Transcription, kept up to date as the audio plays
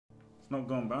not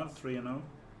going bad. 3-0.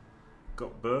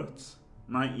 Got Berts.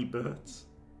 Mighty Berts.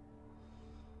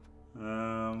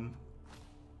 The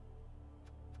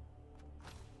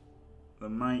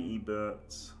Mighty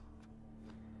Berts.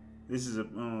 This is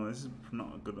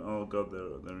not a good. Oh god,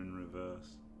 they're in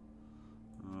reverse.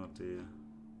 Oh dear.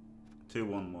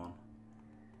 2-1-1. All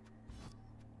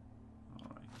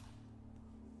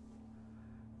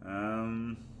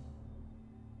right.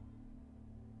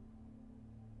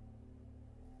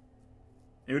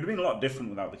 It would have been a lot different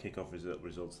without the kickoff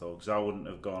results though, because I wouldn't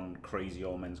have gone crazy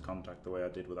all men's contact the way I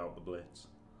did without the blitz.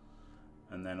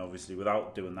 And then obviously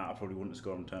without doing that, I probably wouldn't have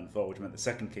scored on turn 4, which meant the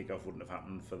second kickoff wouldn't have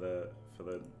happened for the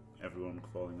everyone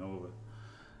falling over.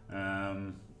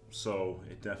 So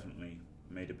it definitely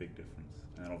made a big difference.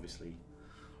 And obviously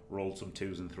rolled some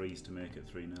 2s and 3s to make it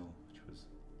 3-0, which was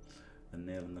the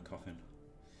nail in the coffin.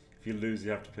 If you lose,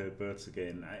 you have to play Berts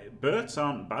again. Berts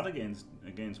aren't bad against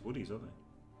Woodies, are they?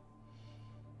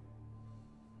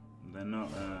 They're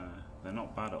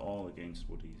not bad at all against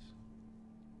Woodies,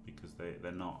 because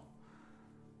they're not.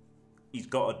 He's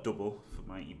got a double for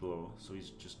Mighty Blow, so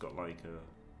he's just got like a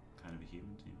kind of a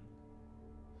human team.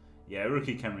 Yeah,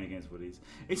 rookie Khemri against Woodies.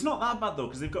 It's not that bad though,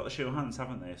 because they've got the show hands,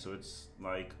 haven't they? So it's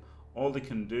like all they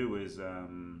can do is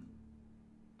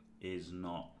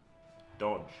not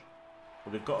dodge.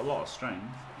 But they've got a lot of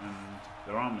strength, and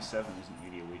their armor 7 isn't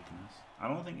really a weakness. I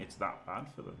don't think it's that bad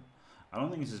for them. I don't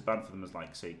think it's as bad for them as,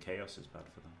 like, say, Chaos is bad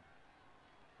for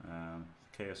them.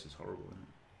 Chaos is horrible, isn't it?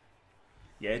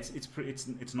 Yeah,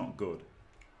 it's not good.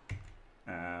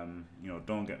 You know,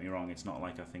 don't get me wrong. It's not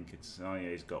like I think it's. Oh yeah,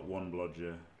 he's got 1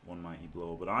 blodger, 1 mighty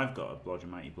blow, but I've got a blodger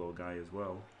mighty blow guy as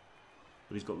well.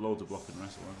 But he's got loads of block and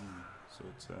wrestle, hasn't he? So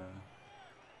it's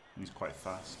and he's quite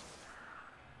fast.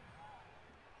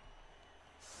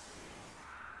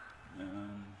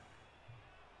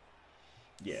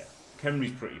 Yeah,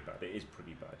 Khemri's pretty bad. It is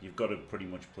pretty bad. You've got to pretty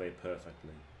much play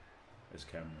perfectly as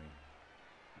Khemri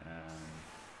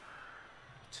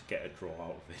to get a draw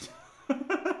out of it.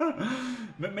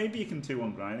 But maybe you can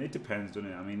 2-1 grind. It depends, doesn't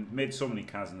it? I mean, made so many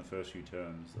Kaz in the first few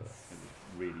turns that it was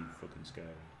really fucking scary.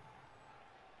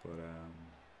 But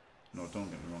no, don't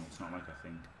get me wrong. It's not like I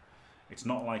think. It's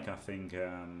not like I think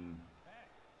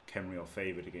Khemri are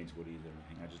favoured against Woodies or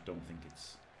anything. I just don't think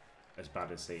it's as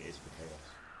bad as say it is for Chaos.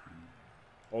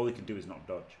 All they can do is not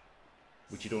dodge,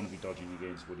 which you don't want to be dodging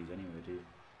against Woodies anyway, do you?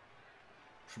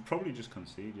 Should probably just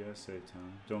concede, yeah, save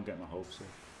time. Don't get my hopes up.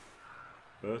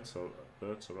 Berts are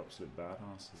absolute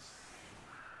badasses.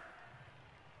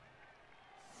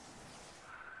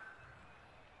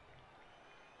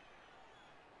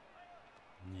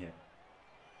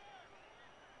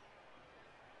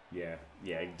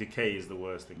 Yeah, Decay is the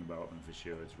worst thing about them for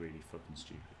sure. It's really fucking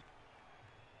stupid.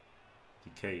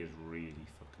 Decay is really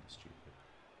fucking stupid.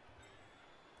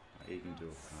 He can do a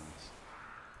pass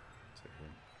to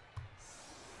him.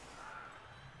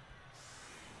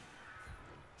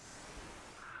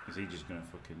 Is he just gonna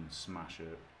fucking smash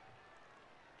a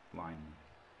lineman?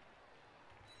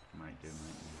 Might do,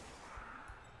 mightn't he?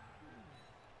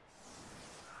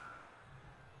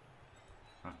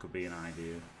 That could be an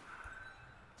idea.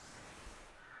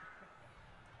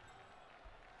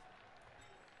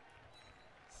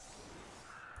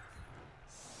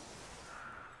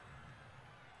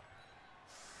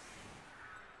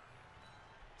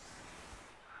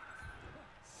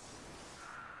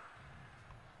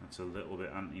 It's a little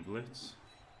bit anti-blitz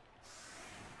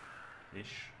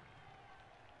ish.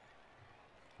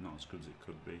 Not as good as it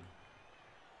could be.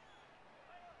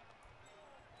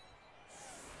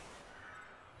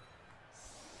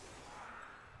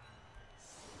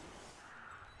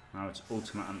 Now it's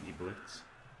ultimate anti-blitz.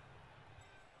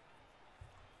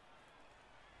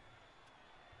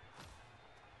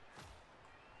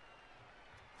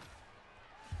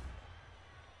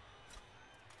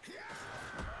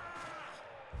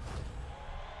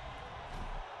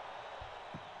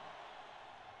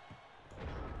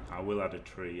 I will add a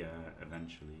tree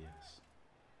eventually, yes.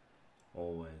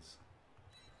 Always.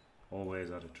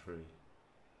 Always add a tree.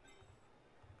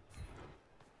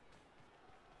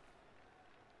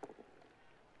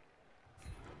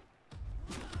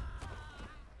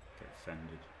 Get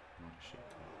offended. What a shit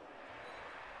call.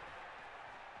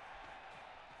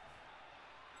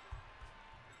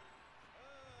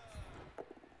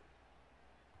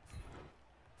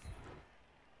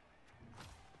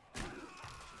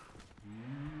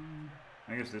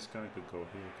 I guess this guy could go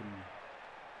here, couldn't he?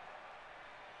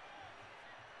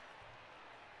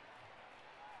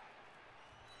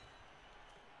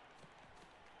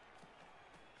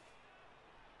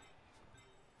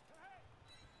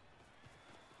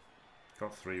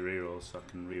 Got 3 rerolls, so I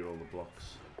can reroll the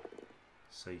blocks.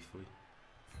 safely.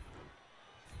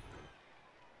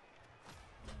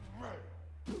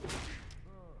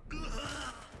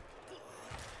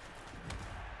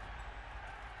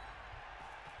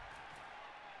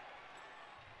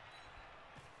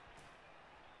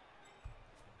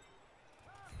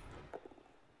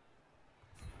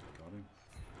 Got him.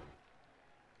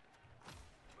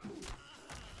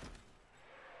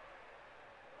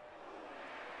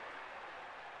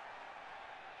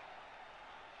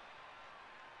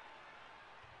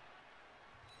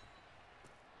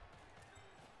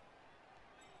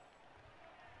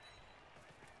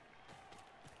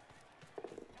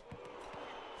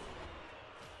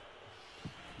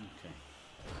 Okay.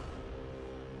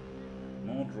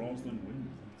 More draws than wins.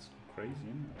 That's crazy,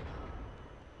 isn't it?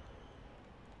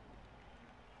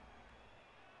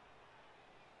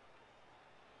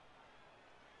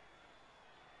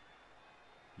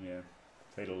 Yeah,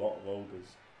 played a lot of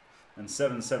ogres. And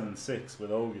 776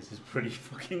 with ogres is pretty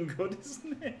fucking good,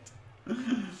 isn't it?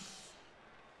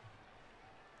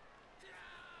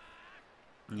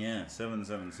 Yeah,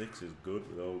 776 is good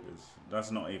with ogres. That's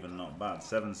not even not bad.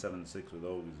 776 with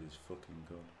ogres is fucking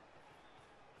good.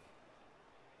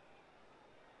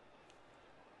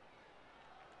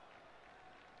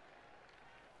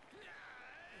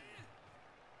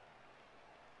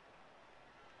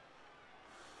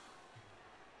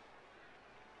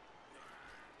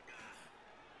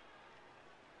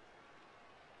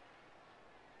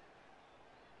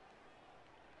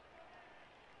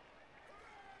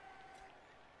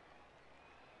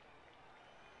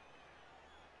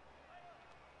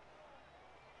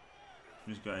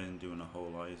 This guy isn't doing a whole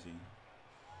lot, is he?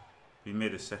 If he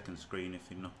made a second screen, if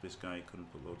he knocked this guy, he couldn't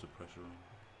put loads of pressure on.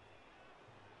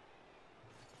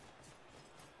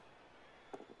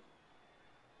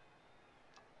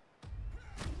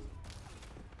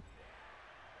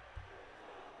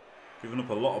 Giving up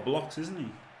a lot of blocks, isn't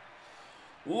he?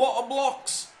 A lot of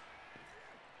blocks!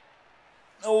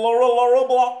 A lot of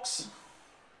blocks!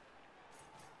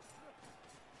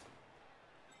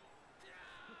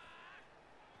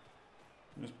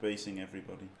 Just basing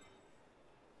everybody.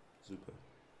 Super.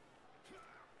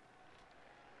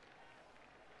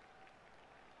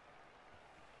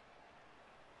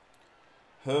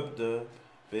 Herb derp.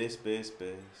 Base, base,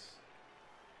 base.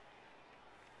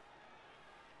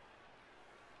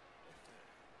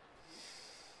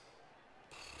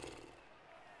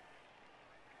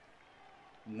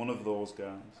 One of those guys.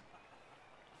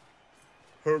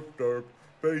 Herb derp.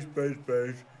 Base, base,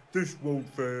 base. This won't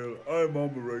fail. I'm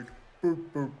on the right. Burr,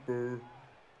 burr, burr.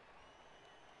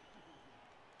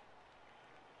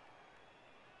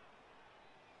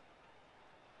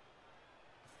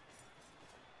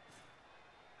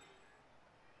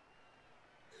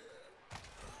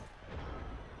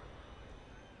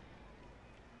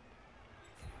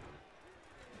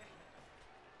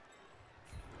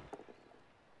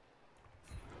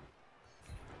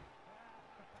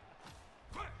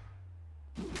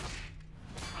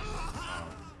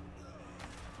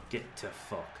 Get to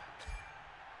fuck.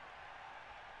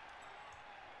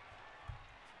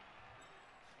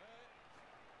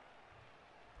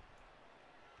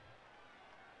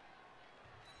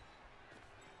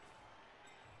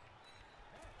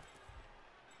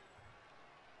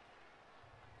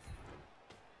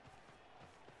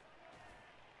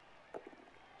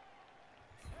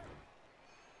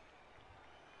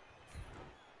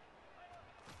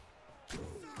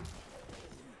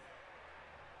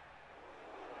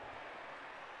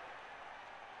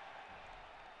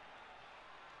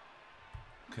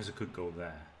 Because it could go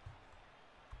there.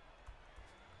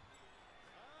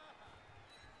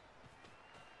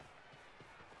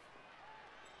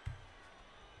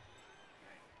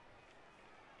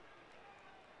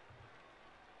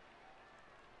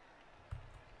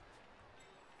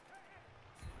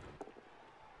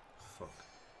 Fuck.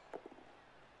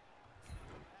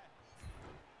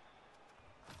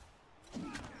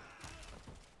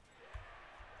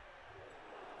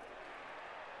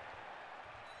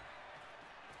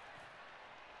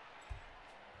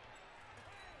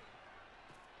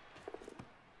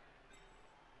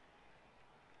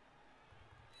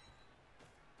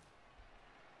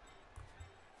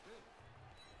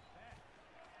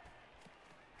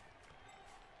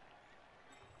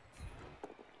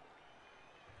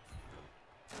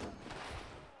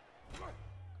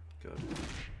 Good.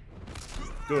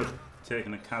 Good.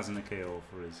 Taking a Kaz and a KO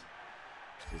for his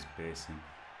basing.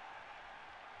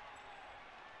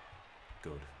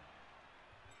 Good.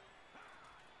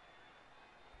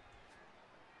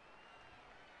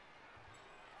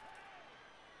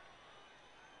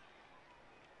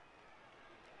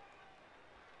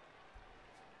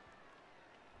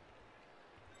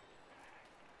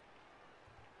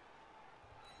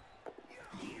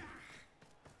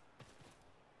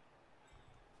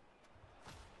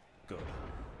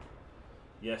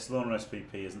 Yes, lone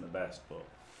SPP isn't the best, but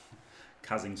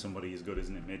casing somebody is good,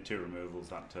 isn't it? Made 2 removals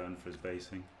that turn for his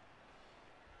basing.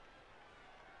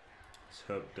 It's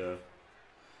Herb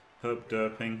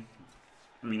derping.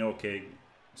 I mean, okay,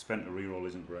 spent a reroll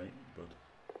isn't great, but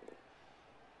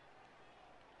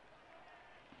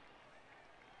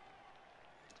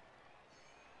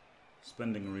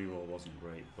spending a reroll wasn't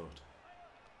great, but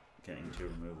getting 2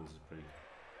 removals is pretty good.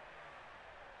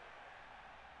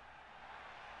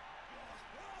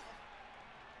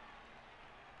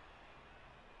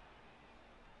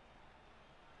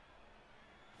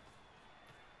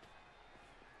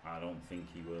 I don't think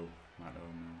he will. I don't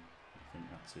know. I think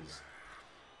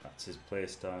that's his play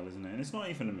style, isn't it? And it's not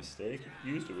even a mistake. He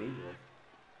used a reroll.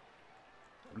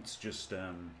 It's just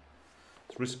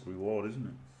it's risk reward, isn't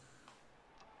it?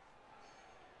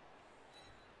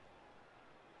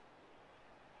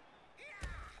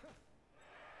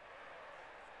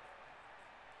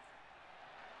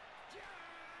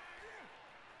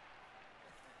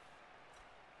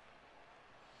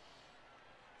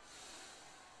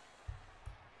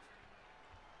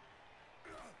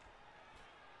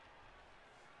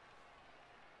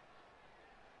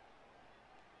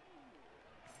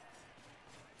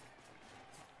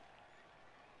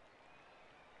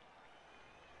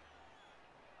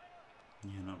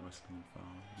 Yeah, not wrestling far.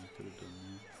 You could have done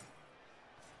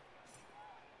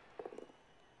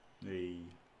that. Hey.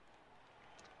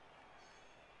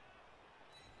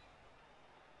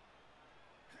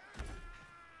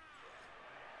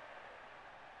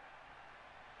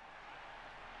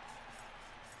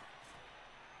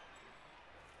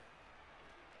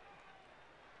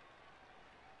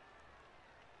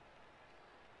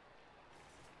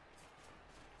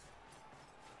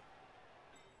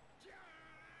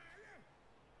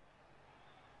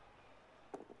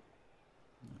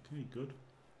 Okay, good.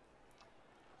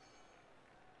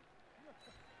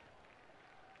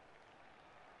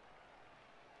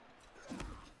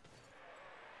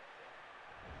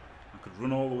 I could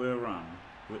run all the way around,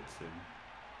 blitz him.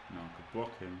 No, I could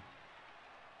block him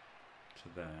to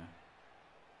there.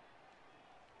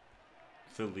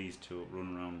 Fill these 2 up,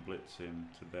 run around, blitz him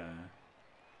to there.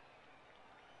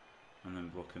 And then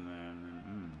block him there, and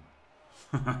then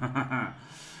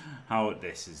how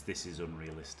this is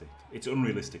unrealistic. It's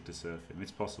unrealistic to surf him.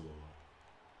 It's possible.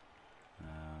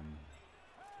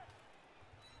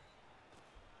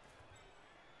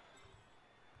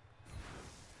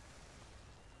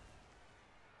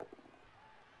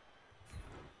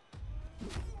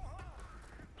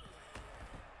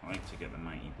 I like to get the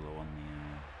mighty blow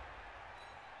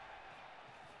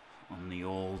on the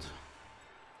old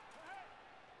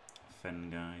Fen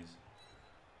guys.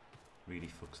 Really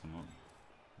fucks them up.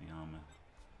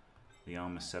 The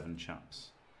armor 7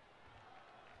 chaps.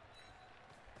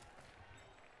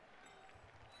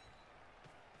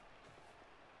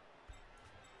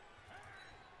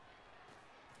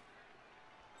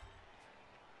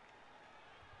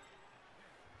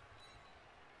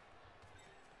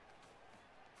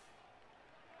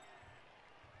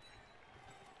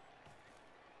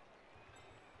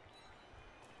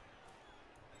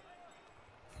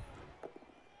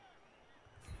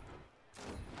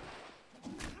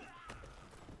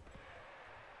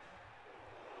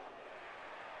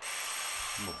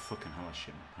 Oh, fucking hell, I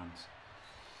shit my pants.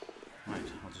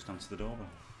 Right, I'll just answer the doorbell.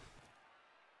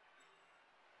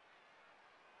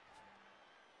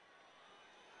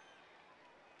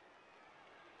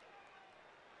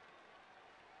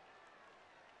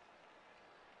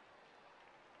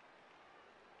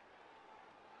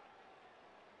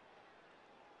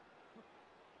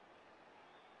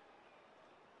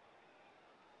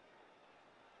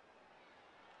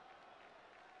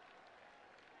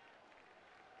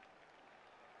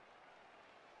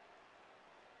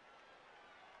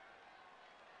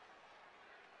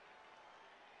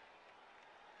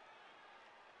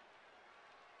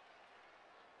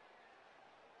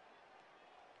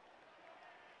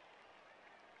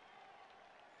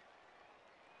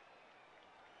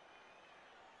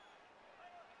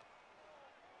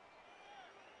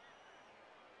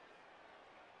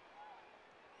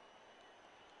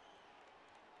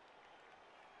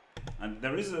 And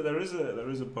there is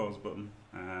a pause button,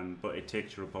 but it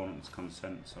takes your opponent's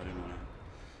consent, so I didn't want to.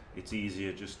 It's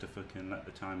easier just to fucking let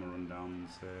the timer run down and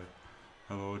say,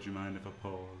 "Hello, do you mind if I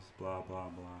pause?" Blah blah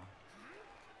blah.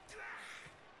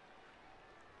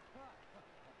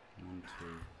 1, 2.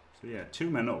 So yeah, 2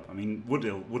 men up. I mean, Wood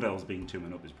Elves being 2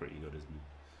 men up is pretty good, isn't it?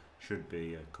 Should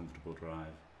be a comfortable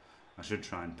drive. I should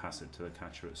try and pass it to the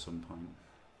catcher at some point.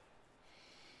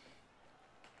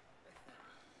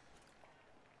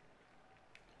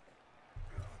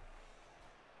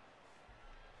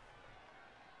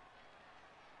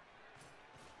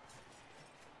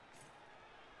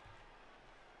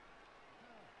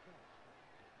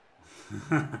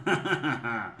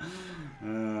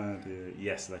 Oh dear.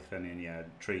 Yes, Lechthenian, yeah,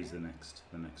 tree's the next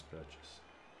purchase.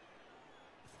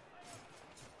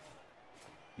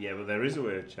 Yeah, but there is a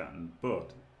way of chatting,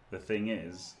 but the thing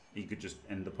is, he could just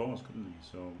end the pause, couldn't he?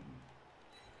 So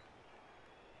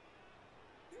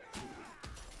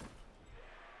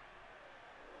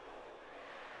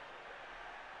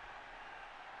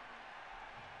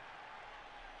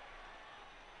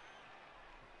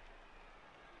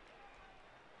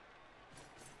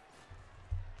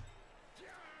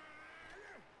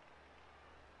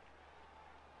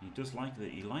he does like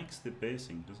he likes the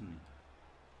basing, doesn't he?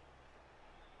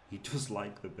 He does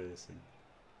like the basing.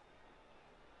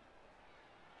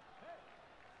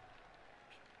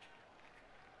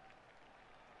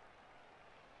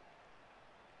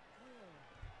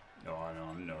 Oh no,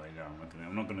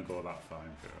 I'm not gonna go that far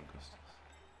in for Augustus.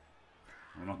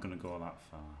 I'm not gonna go that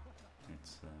far.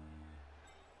 It's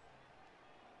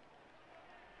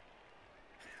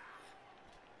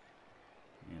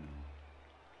you know.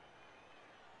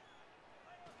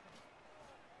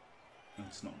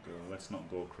 Let's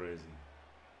not go crazy.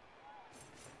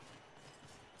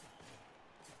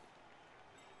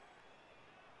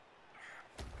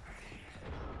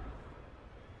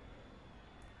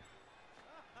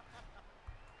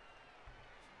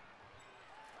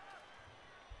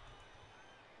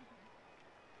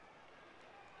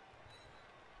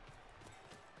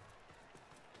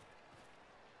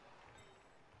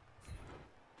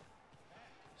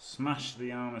 Smash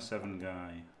the armor 7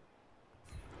 guy.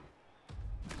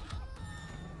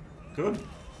 Good.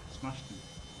 Smashed him.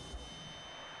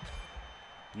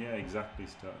 Yeah, exactly.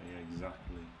 Yeah,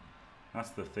 exactly. That's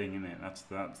the thing, isn't it? That's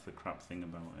the crap thing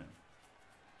about it.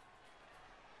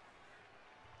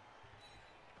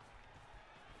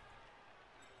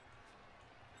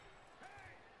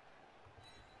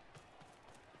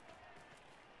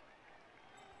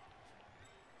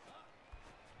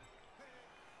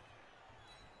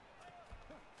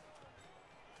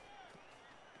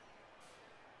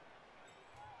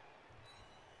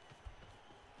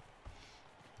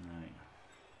 Right.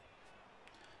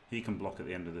 He can block at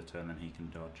the end of the turn, then he can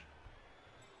dodge.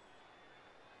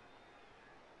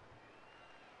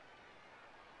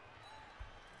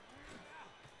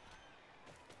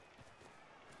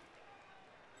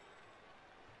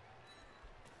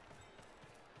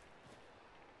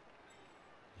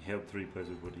 He held 3 players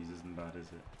with woodies, isn't bad, is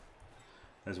it?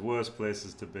 There's worse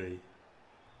places to be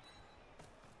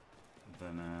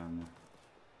than I'm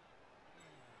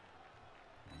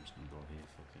just gonna go here,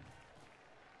 fuck it.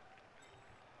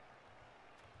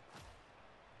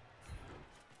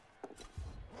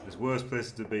 There's worse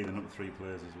places to be than up 3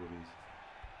 players as woodies.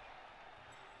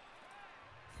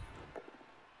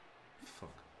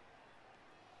 Fuck.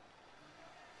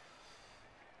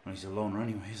 Well, he's a loner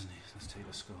anyway, isn't he? Let's take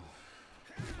a skull.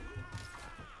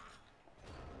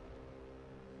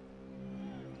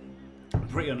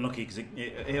 Pretty unlucky because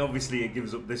it obviously it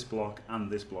gives up this block and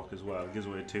this block as well. It gives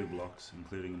away 2 blocks,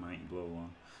 including a mighty blow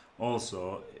one.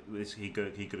 Also, he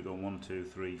could have gone 1, 2,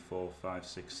 3, 4, 5,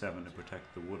 6, 7 to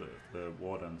protect the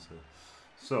war dancer.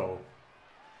 So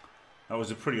that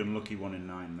was a pretty unlucky 1 in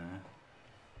 9 there.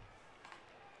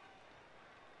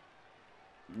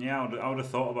 Yeah, I would have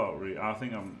thought about I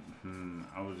think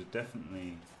I would have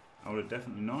definitely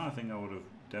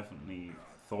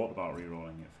thought about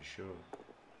re-rolling it for sure.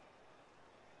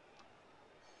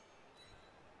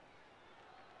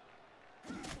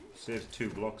 Saves 2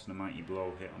 blocks and a mighty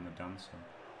blow hit on the dancer.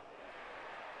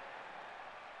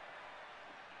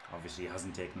 Obviously, he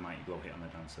hasn't taken a mighty blow hit on the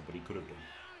dancer, but he could have done.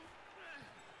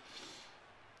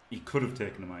 He could have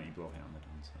taken a mighty blow hit on the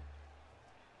dancer.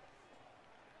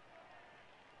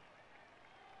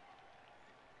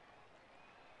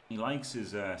 He likes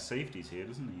his safeties here,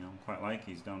 doesn't he? I'm quite like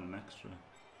he's down an extra.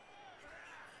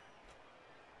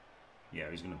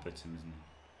 Yeah, he's going to blitz him, isn't he?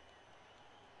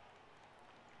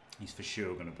 He's for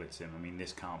sure going to blitz him. I mean,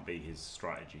 this can't be his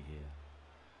strategy here.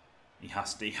 He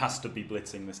has to be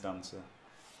blitzing this dancer.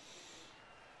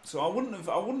 So I wouldn't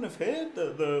have hated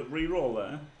the re-roll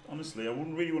there. Honestly, I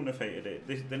wouldn't have hated it.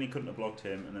 Then he couldn't have blocked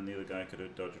him, and then the other guy could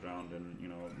have dodged around and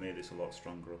made this a lot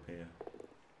stronger up here.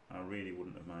 I really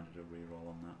wouldn't have minded a re-roll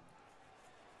on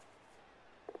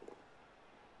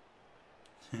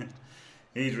that.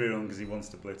 He's re-rolling because he wants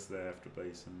to blitz there after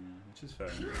Basin, yeah, which is fair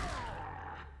enough.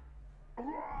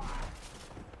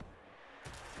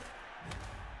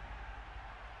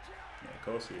 Yeah, of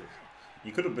course he is.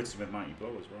 You could have blitzed him with Mighty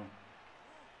Blow as well.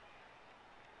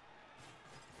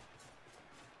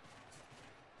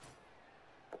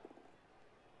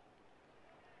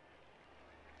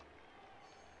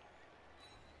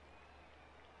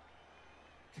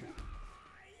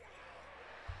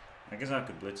 I guess I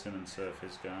could blitz him and surf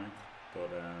his guy, but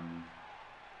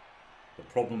the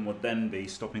problem would then be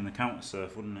stopping the counter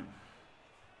surf, wouldn't it?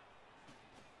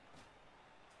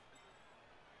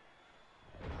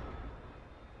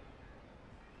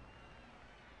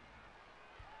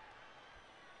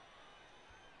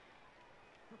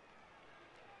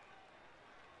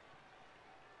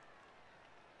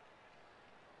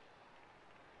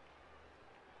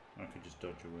 I could just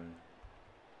dodge away.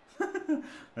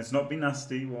 Let's not be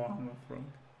nasty, Warhammer Frog.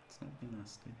 Let's not be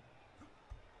nasty.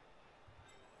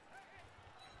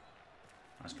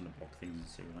 I'm just going to block things and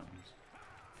see what happens.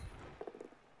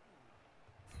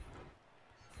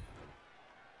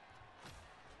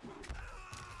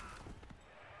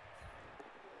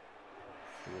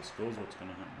 Four scores, what's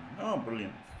going to happen? Oh,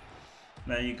 brilliant.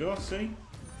 There you go, see?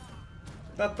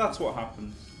 That's what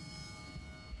happens.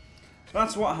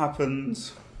 That's what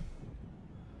happens.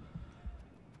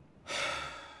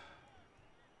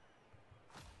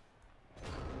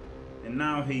 And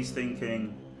now he's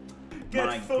thinking,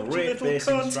 my great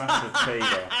basing strats have paid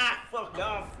off. Fuck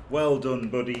off. Well done,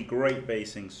 buddy. Great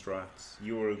basing strats.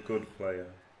 You were a good player.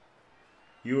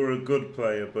 You were a good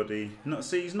player, buddy. No,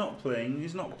 see, he's not playing.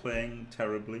 He's not playing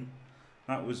terribly.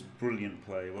 That was brilliant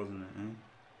play, wasn't it? Eh?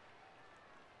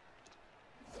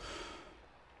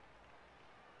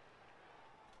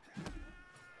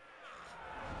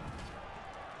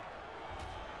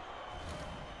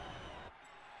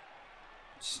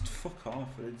 Just fuck off.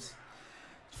 It's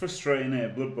frustrating, eh?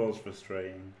 Blood Bowl's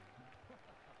frustrating.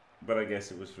 But I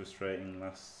guess it was frustrating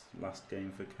last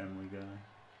game for Kenry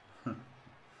Guy.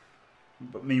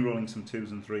 But me rolling some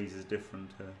 2s and 3s is different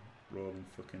to rolling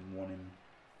fucking 1 in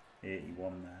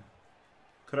 81 there.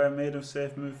 Could I have made a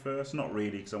safe move first? Not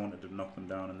really, because I wanted to knock them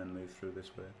down and then move through this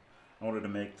way. I wanted to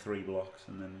make 3 blocks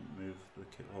and then move the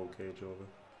whole cage over.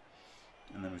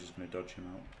 And then I was just going to dodge him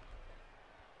out.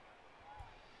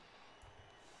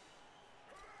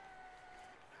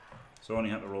 So I only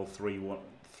had to roll 3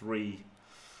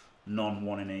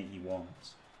 non-1 in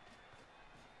 81s.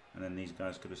 And then these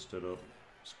guys could have stood up,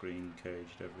 screened,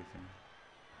 caged, everything.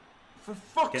 For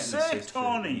fuck's sake,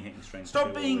 Tony!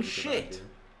 Stop being shit!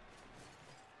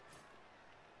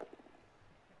 Of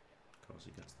course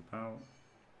he gets the power.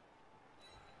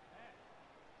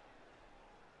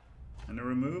 And a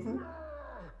removal?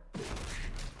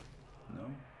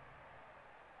 No.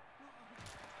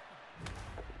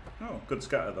 Oh, good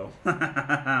scatter though.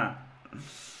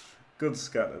 Good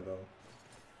scatter though.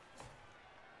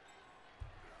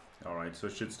 Alright, so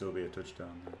it should still be a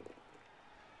touchdown then.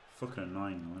 Fucking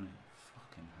annoying though, isn't it?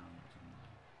 Fucking hell.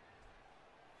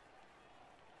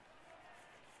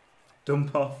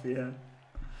 Dump off, yeah.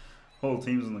 Whole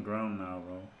team's on the ground now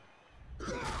though.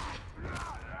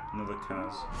 Another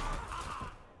Kaz.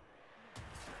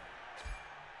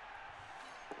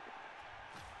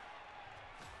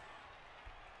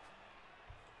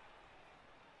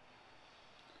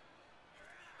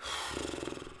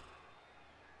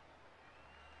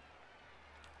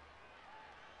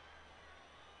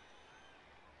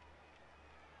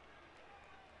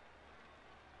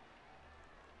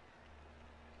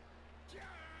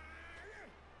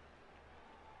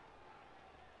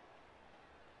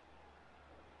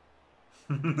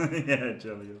 Yeah,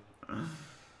 Jelly.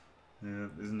 Yeah,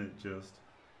 isn't it just?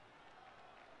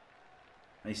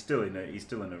 He's still in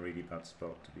a really bad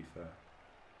spot, to be fair.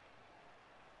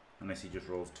 Unless he just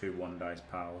rolls 2 1-dice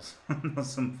pals or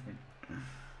something.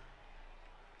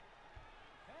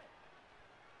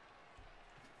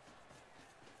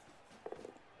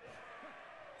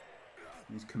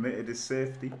 He's committed his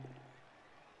safety.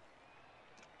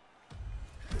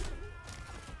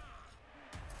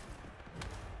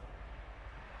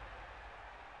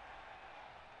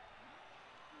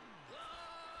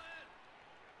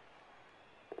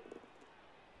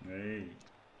 Hey.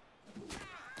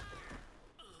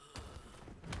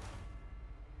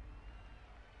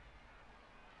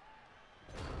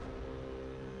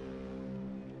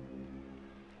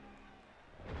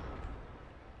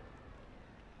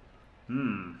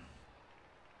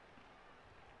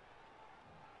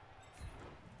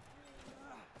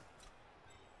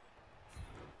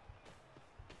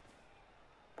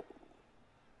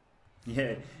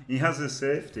 Yeah, he has a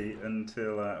safety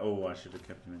until... oh, I should have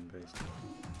kept him in base. Oh,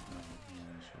 yeah,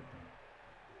 I should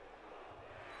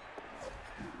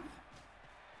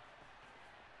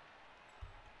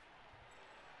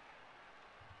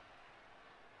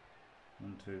have.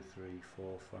 1, 2, 3,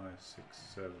 4, 5, 6,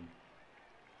 7.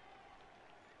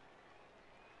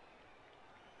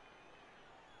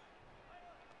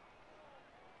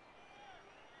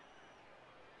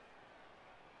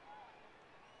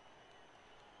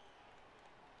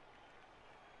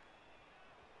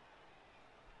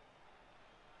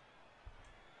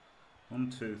 1,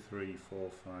 2, 3,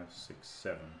 4, 5, 6,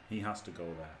 7. He has to go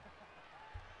there.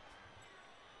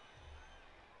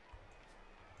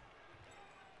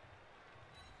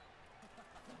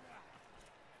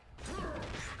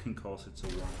 Fucking course it's a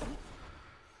 1.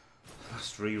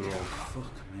 Last reroll. Fuck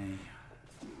me.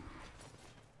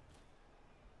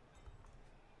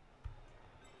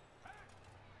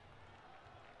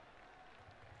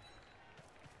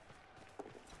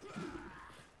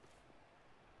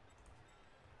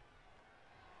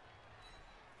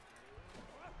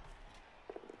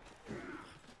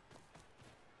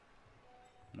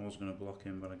 I was going to block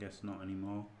him, but I guess not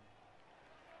anymore.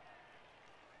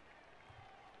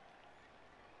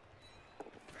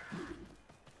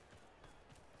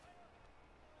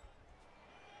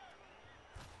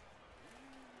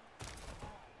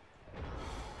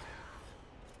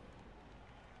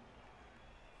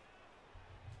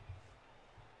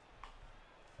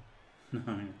 No.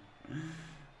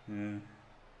 Yeah.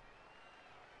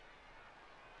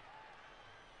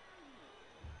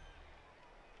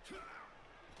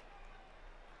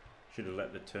 Should have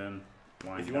let the turn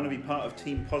wind. If you want to be part of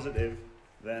Team Positive,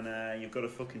 then you've got to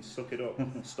fucking suck it up.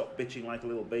 Stop bitching like a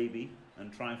little baby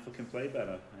and try and fucking play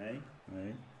better, eh?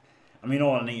 Right. I mean,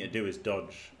 all I need to do is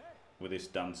dodge with this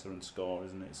dancer and score,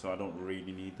 isn't it? So I don't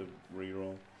really need the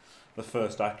reroll. The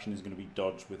first action is going to be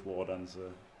dodge with war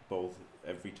dancer, both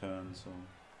every turn. So.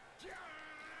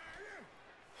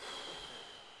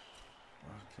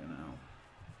 Fucking hell.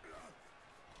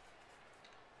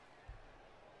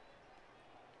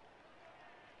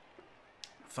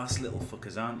 Fast little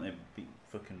fuckers, aren't they? Beat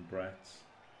fucking brats.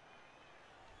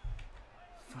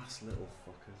 Fast little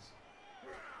fuckers.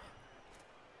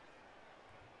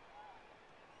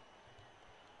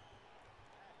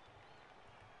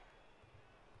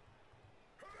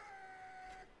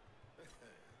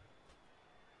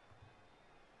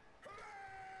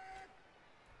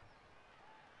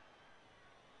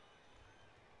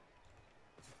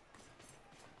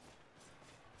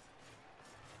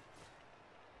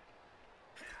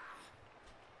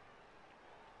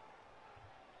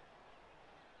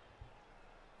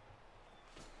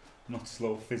 Not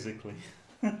slow physically.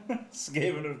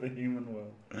 Skaven of the human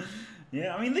world.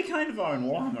 Yeah, I mean they kind of are in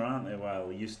Warhammer, aren't they? Well,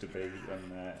 they used to be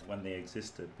when they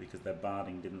existed, because their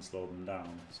barding didn't slow them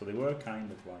down. So they were kind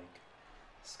of like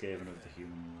Skaven of the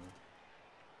human world.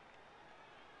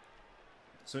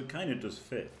 So it kind of does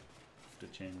fit after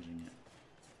changing it.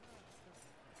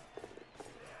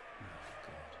 Oh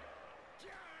god.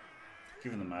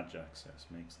 Giving them edge access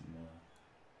makes them more.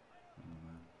 Oh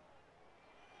man.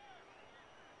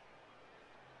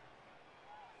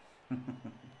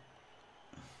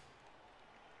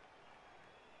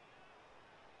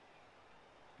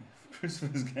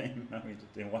 Christmas game married to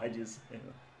do. Why'd you say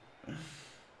that?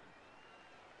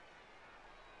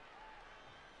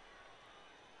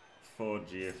 4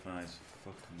 GFIs,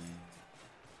 fuck me.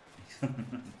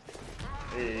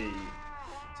 Hey.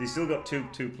 So he's still got two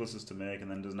pluses to make and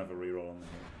then doesn't have a reroll on the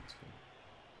hit. That's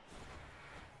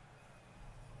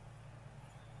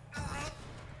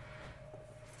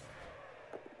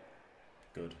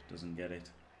good. Good, doesn't get it.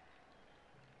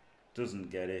 Doesn't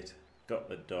get it. Got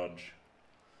the dodge.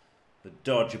 The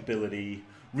dodge ability.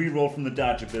 Reroll from the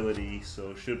dodge ability,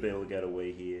 so should be able to get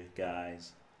away here,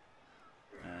 guys.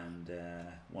 And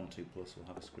 1/2 plus will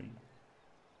have a screen.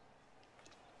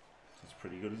 That's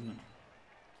pretty good, isn't it?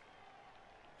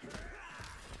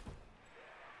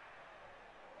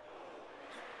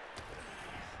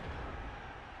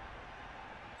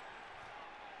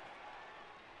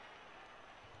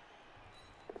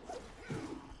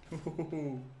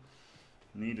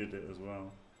 Needed it as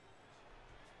well.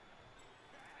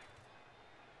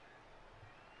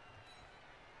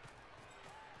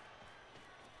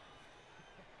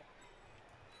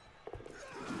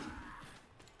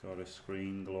 Got a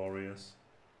screen, glorious.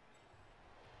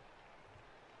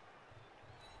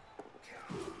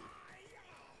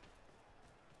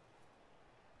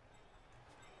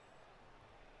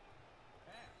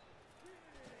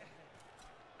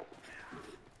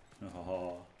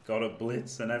 Oh, got a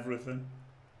blitz and everything.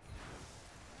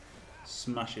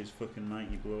 Smash his fucking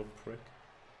mighty blow, prick.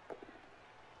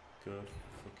 Good,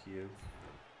 fuck you.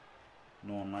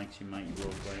 No one likes you, mighty blow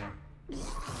player.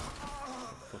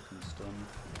 Fucking stunned.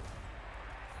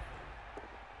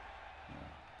 Oh,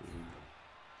 boo.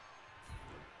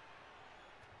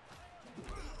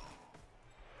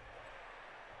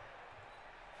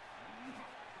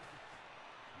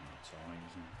 It's alright,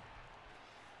 isn't it?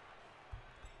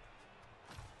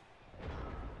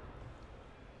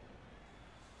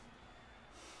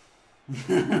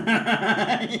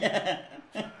 Yeah.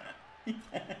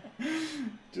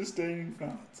 Just aiming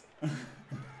fat. is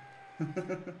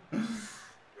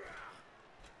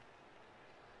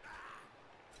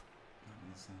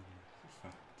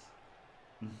fact.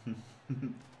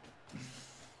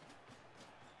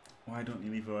 Why don't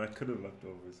you leave her? I could have left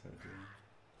over his head.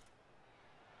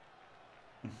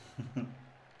 Yeah.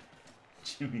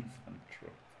 Jimmy Van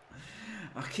Truck.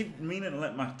 I keep meaning to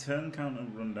let my turn counter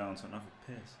run down so I don't have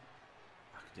a piss.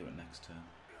 I could do it next turn.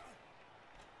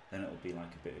 Then it'll be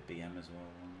like a bit of BM as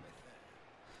well.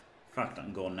 In fact, I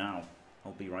can go now.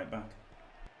 I'll be right back.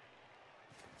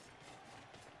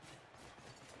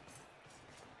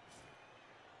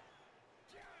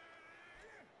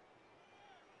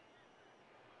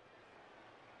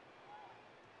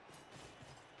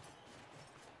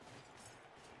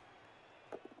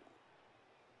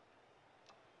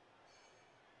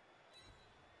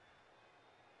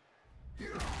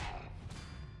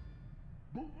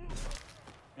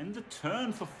 End the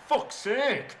turn, for fuck's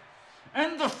sake!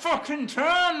 End the fucking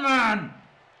turn, man!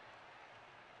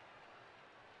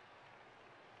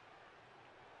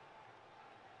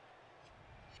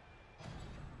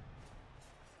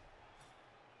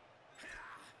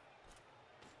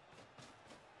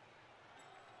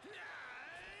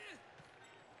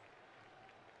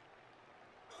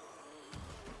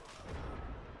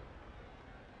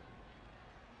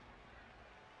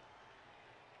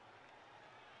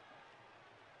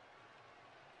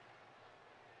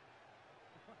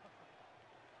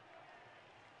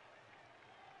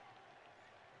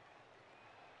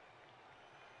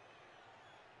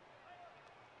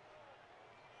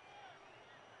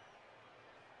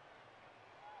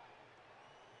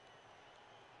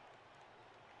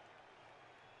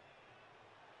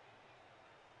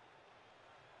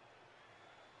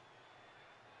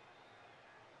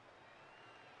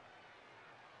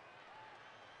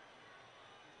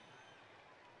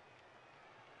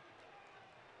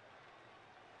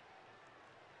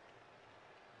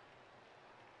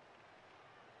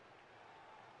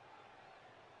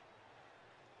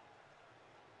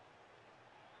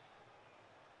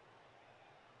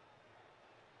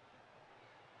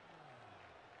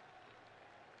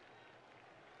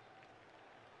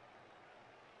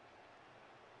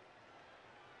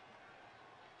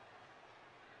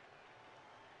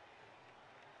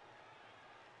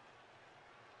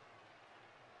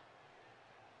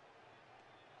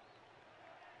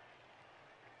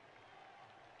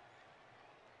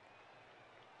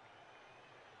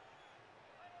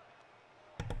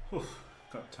 Oof,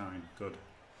 got time, good.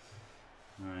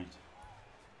 Right.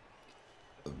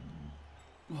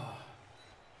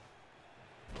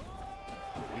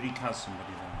 Really has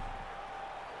somebody there.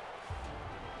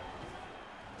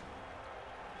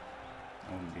 I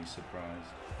wouldn't be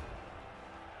surprised.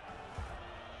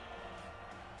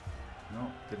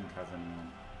 No, didn't have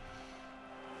anyone.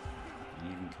 And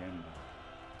even came back.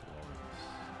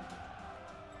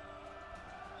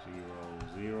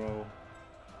 Glorious. 0-0.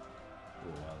 Oh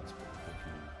well, let's put the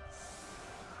fucking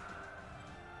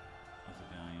other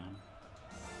guy on.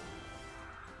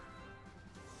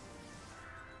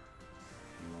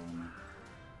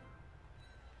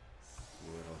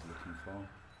 Word I was looking for.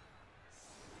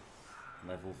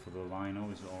 Level for the lino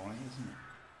is alright, isn't it?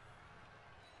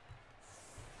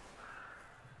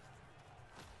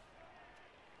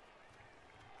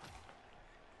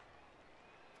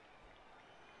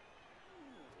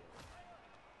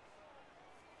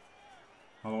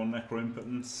 Hello,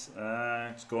 Necro-Impotence.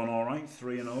 It's going alright,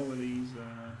 3-0 with these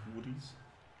woodies.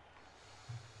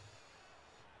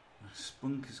 My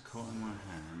spunk is caught in my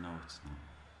hair. No, it's not.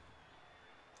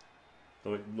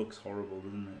 Though it looks horrible,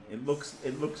 doesn't it? It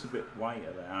looks a bit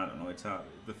whiter there. I don't know. It's out.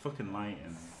 The fucking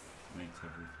lighting makes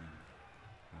everything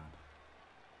bad.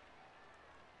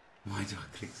 Why do I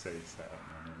click say set up,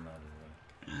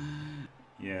 man?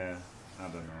 Yeah, I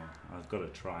don't know. I've got to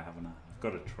try, haven't I? I've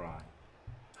got to try.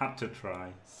 Had to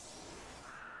try.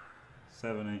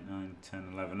 7, 8, 9,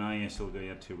 10, 11. Ah, yes, he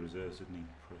had 2 reserves, didn't he?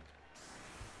 Prick.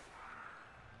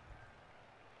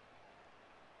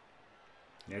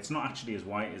 Yeah, it's not actually as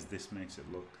white as this makes it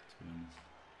look, to be honest.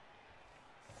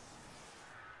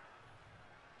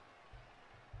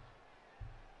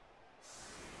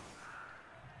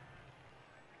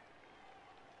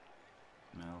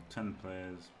 Well, 10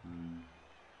 players.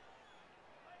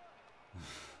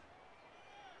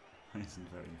 Isn't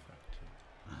very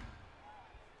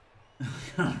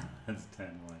effective. That's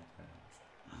 10 white hairs.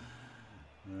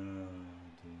 Oh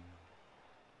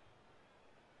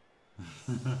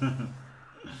dear.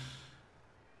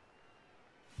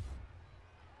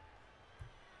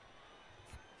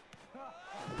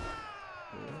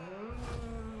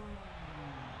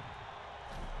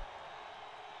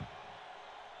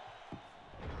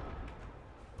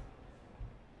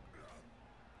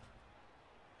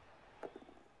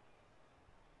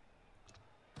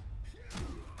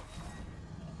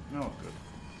 Oh, good.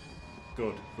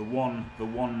 Good. The one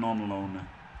non-loner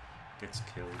gets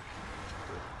killed.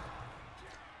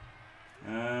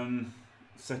 Good.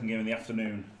 Second game of the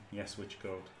afternoon. Yes, which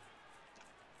code?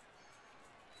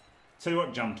 Tell you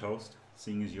what, Jam Toast,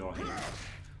 seeing as you're here,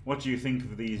 what do you think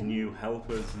of these new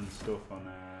helpers and stuff on,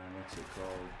 what's it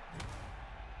called?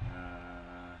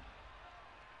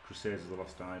 Crusades of the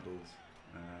Lost Idols.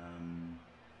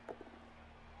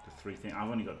 The 3 things. I've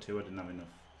only got 2. I didn't have enough.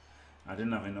 I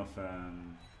didn't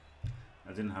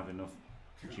have enough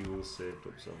jewels saved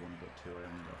up, so I've only got 2. I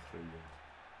haven't got 3 yet.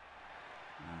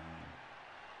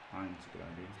 I think it's a good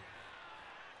idea.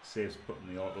 Saves putting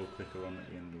the auto clicker on at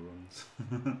the end of runs.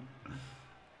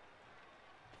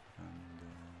 And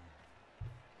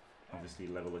obviously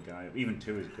level a guy up. Even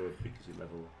 2 is good because you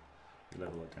level a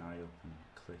guy up and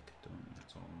click, don't you?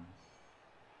 That's all right.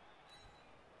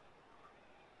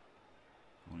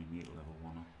 Only need level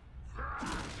 1 up.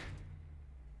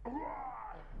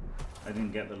 I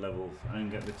didn't get the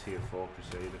tier 4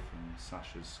 Crusader from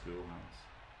Sasha's schoolhouse.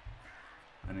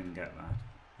 I didn't get that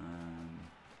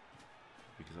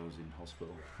because I was in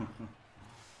hospital.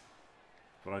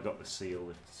 But I got the seal.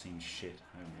 It seems shit.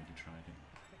 I haven't really tried it.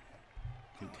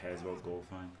 Who cares about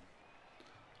Goldfine?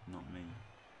 Not me.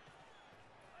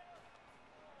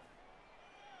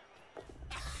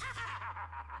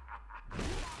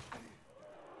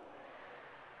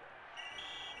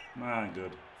 Ah,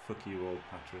 good. Fuck you, old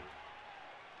Patrick.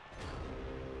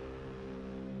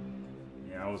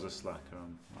 Yeah, I was a slacker.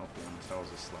 I'll be honest. I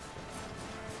was a slacker.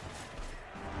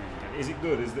 Is it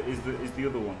good? Is the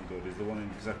other one good? Is the one in,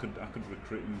 because I could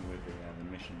recruit him with the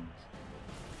missions.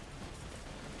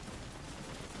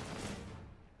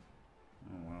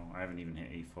 Oh wow! I haven't even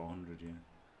hit E400 yet.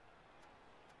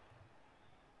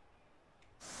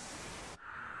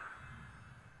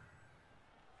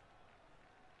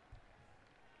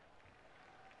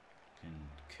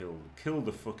 Kill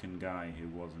the fucking guy who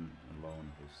wasn't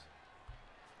alone. It was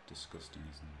disgusting,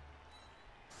 isn't it?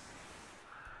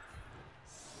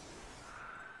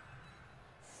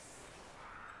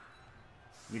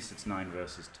 At least it's 9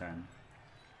 versus 10.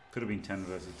 Could have been 10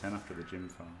 versus 10 after the gym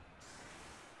farm.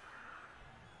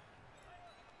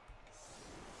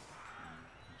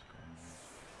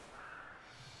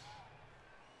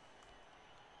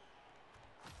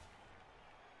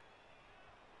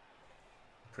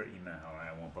 Pretty meh, alright,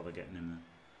 I won't bother getting him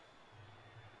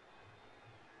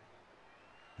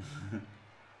there.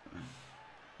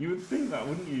 You would think that,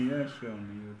 wouldn't you? Yeah, Sean,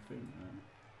 you would think that.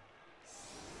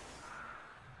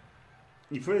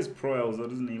 He plays Pro Elves though,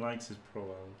 doesn't he? He likes his Pro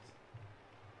Elves.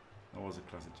 That was a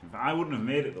classic gym. I wouldn't have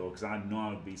made it though, because I know I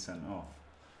would be sent off.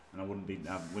 And I wouldn't want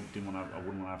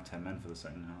to have 10 men for the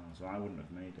second half, so I wouldn't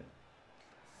have made it.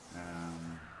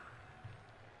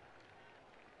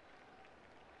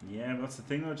 Yeah, but that's the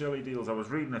thing though, Jelly Deals. I was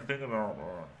reading a thing about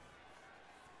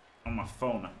on my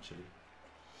phone actually.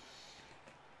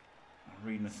 I'm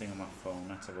reading a thing on my phone.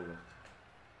 Let's have a look.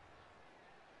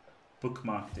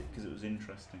 Bookmarked it because it was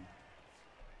interesting.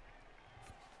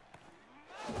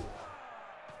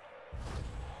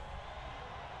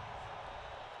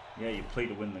 Yeah, you play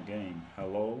to win the game.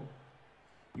 Hello?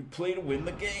 You play to win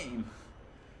the game.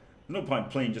 No point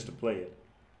playing just to play it.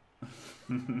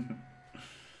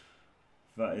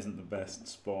 If that isn't the best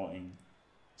sporting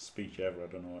speech ever, I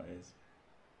don't know what is.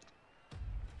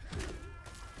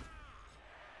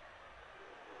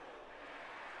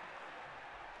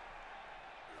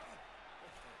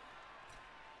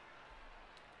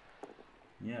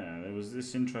 Yeah, there was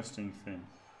this interesting thing.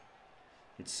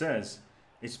 It says,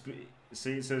 it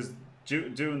says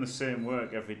doing the same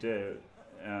work every day,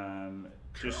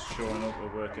 just showing up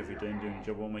at work every day and doing a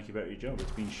job won't make you better at your job.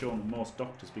 It's been shown that most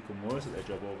doctors become worse at their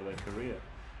job over their career.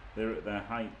 They're at their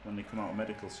height when they come out of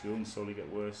medical school and slowly get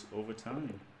worse over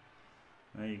time.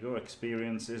 There you go.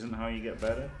 Experience isn't how you get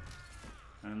better,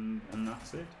 and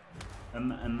that's it.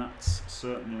 And that's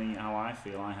certainly how I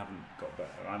feel. I haven't got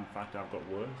better. In fact, I've got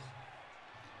worse.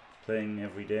 Playing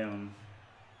every day on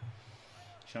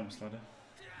Champs Ladder.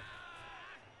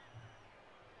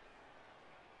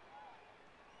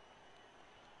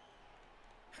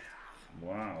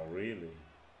 Wow, really?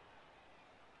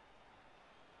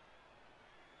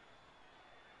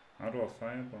 How do I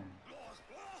firebomb?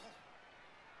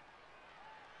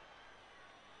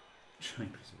 Try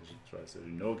to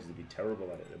no, because he'd be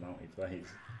terrible at it the amount he plays.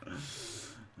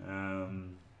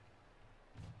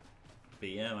 But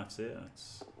yeah, that's it.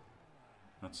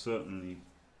 That's certainly.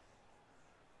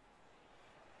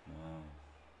 Wow.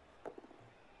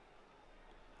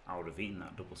 I would have eaten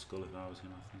that double skull if I was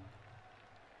him, I think.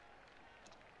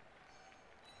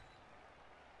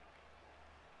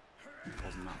 It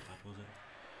wasn't that bad, was it?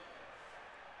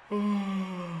 No,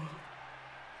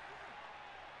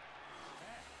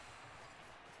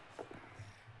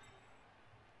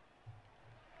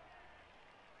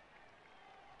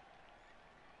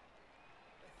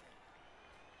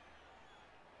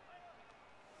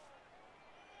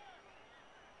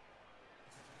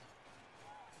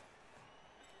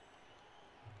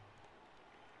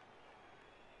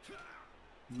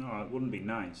 it wouldn't be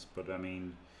nice, but I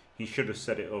mean, he should have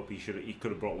set it up. He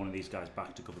could have brought one of these guys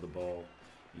back to cover the ball.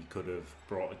 He could have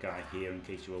brought a guy here in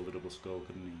case you rolled a double skull,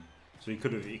 couldn't he? So he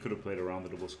could have played around the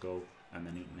double skull and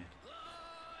then eaten it.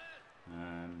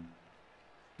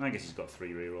 I guess he's got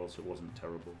 3 rerolls, so it wasn't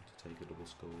terrible to take a double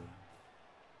skull.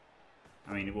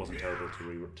 I mean, it wasn't terrible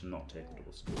to not take the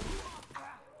double skull.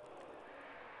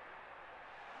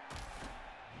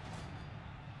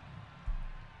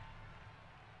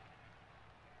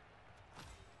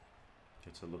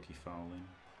 Gets a lucky foul in.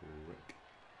 Prick.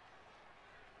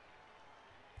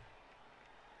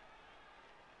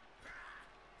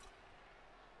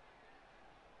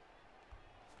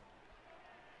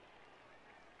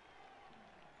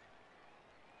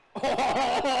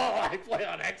 Oh, I play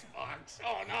on Xbox.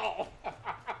 Oh no.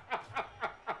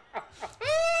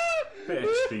 Bit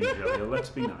extreme, Jellio. Let's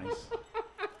be nice.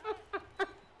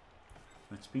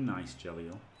 Let's be nice,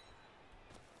 Jellio.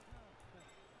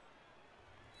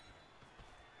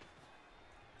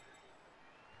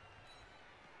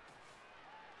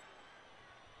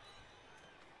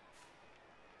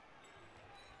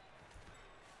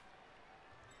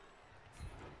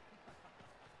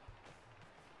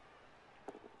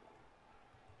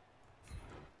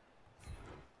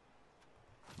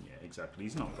 Exactly,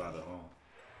 he's not bad at all.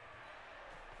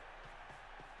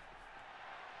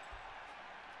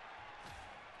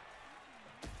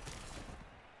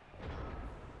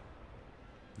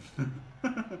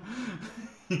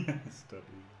 Yes, W.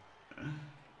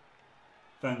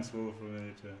 Thanks, Wolf from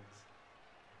AHS.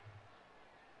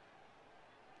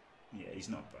 Yeah, he's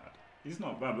not bad. He's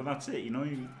not bad, but that's it, you know,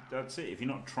 that's it. If you're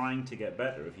not trying to get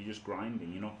better, if you're just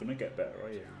grinding, you're not going to get better,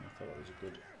 are you? And I thought it was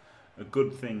a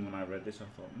good thing when I read this. I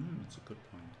thought, it's a good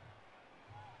point.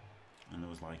 And there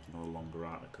was like, you know, a longer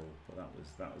article, but that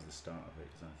was the start of it,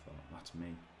 because I thought, that's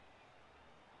me.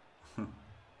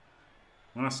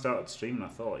 When I started streaming, I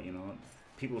thought, you know,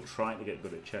 people try to get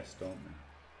good at chess, don't they?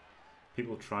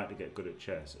 People try to get good at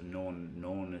chess, and no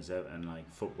one has ever, and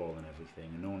like football and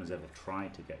everything, and no one has ever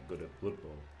tried to get good at Blood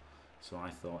Bowl. So I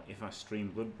thought, if I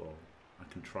stream Blood Bowl, I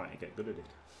can try to get good at it.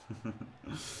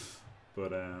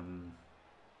 But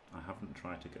I haven't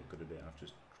tried to get good at it. I've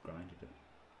just grinded it.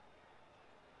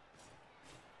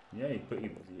 Yeah,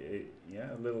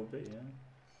 yeah, a little bit, yeah.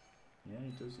 Yeah,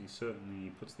 he does. He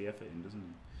certainly puts the effort in, doesn't he?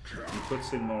 He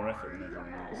puts in more effort than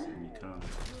everyone else, and you can't.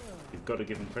 You've got to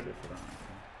give him credit for that, I think.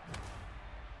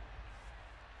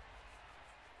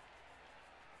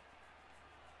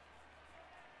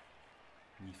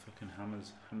 And he fucking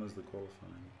hammers the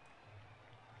qualifying.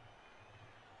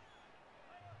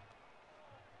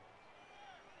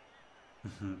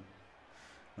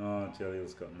 Oh,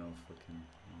 Jellio's got no fucking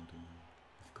idea.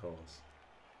 Of course.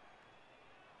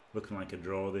 Looking like a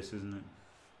draw, this, isn't it?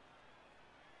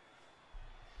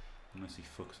 Unless he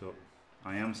fucks up.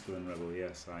 I am still in Rebel,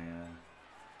 yes.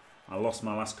 I lost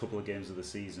my last couple of games of the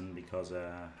season because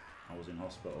I was in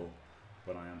hospital,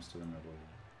 but I am still in Rebel.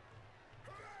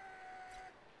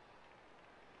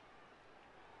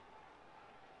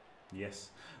 Yes,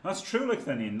 that's true,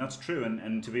 Licthenian, that's true,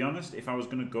 and to be honest, if I was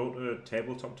going to go to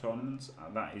tabletop tournaments,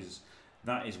 that is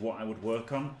what I would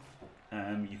work on.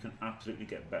 You can absolutely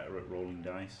get better at rolling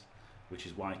dice, which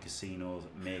is why casinos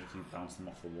make you bounce them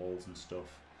off the walls and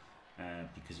stuff,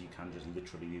 because you can just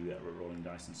literally be better at rolling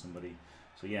dice than somebody.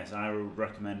 So yes, I would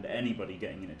recommend anybody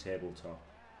getting in a tabletop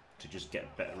to just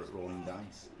get better at rolling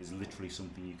dice. Is literally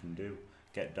something you can do.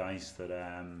 Get dice that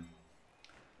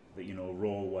that you know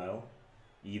roll well.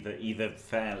 Either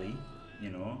fairly,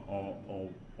 you know,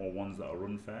 or ones that are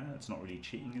unfair. It's not really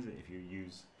cheating, is it? If you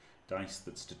use dice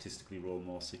that statistically roll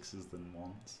more sixes than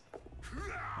ones.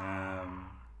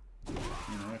 You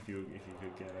know, if you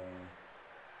could get a.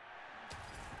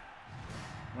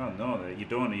 Well, no, you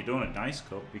don't a dice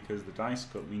cup, because the dice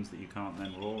cup means that you can't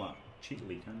then roll that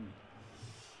cheatly, can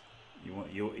you?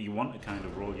 You want to kind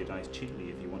of roll your dice cheatly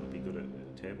if you want to be good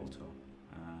at tabletop.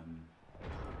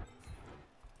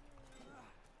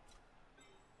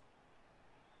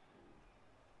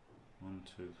 1,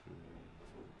 2, 3.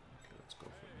 Okay, let's go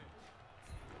for it now.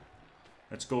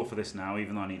 Let's go for this now,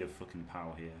 even though I need a fucking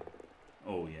power here.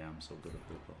 Oh yeah, I'm so good at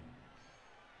Blood Bowl.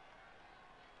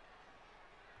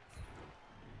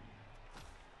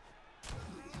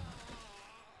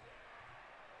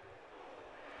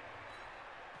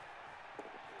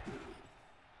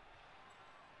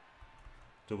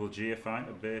 Double GFI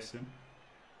to base him.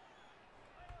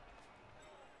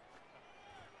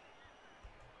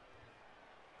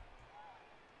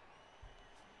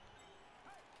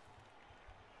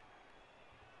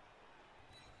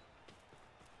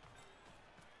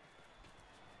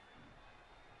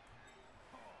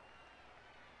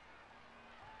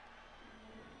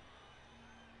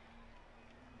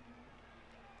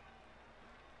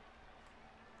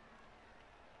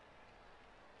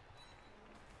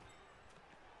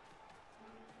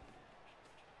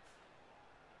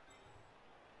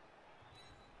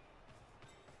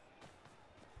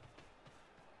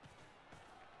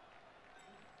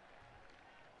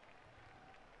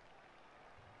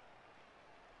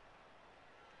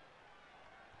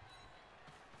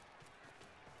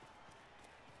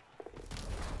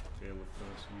 Fail the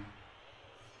first one.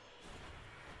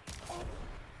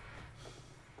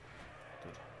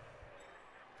 Good.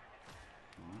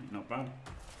 Alright, not bad.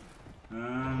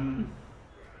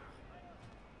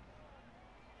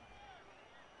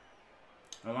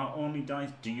 Allow only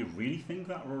dice. Do you really think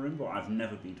that, Rorimbo? I've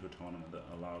never been to a tournament that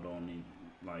allowed only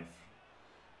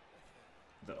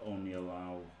that only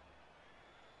allow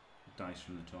dice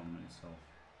from the tournament itself.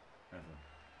 Ever.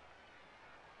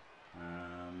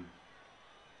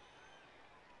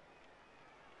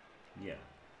 Yeah.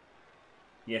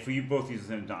 Yeah, for you both use the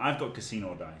same dice. I've got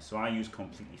casino dice, so I use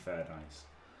completely fair dice.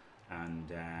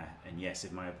 And yes,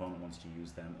 if my opponent wants to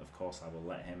use them, of course I will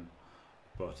let him.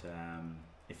 But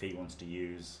if he wants to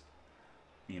use,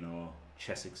 you know,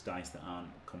 Chessex dice that aren't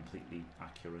completely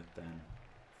accurate, then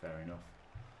fair enough.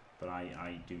 But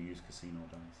I do use casino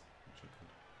dice, which I could.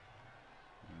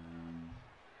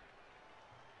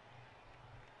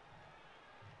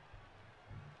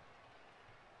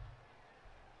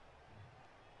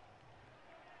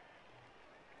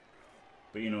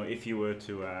 But you know, if you were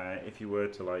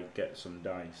to like get some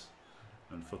dice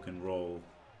and fucking roll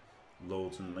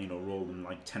loads and, you know, roll them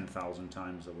like 10,000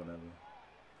 times or whatever.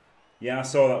 Yeah, I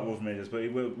saw that Wolf Mages, but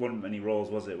it wasn't many rolls,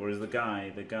 was it? Whereas the guy,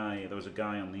 there was a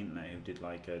guy on the internet who did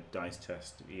like a dice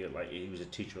test. He was a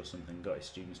teacher or something, got his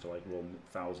students to like roll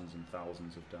thousands and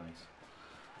thousands of dice.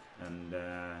 And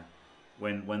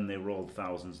when they rolled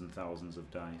thousands and thousands of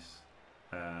dice,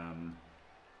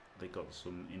 they got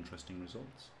some interesting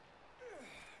results.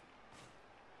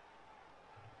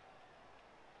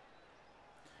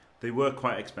 They were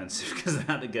quite expensive because they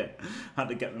had to get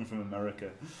them from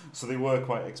America, so they were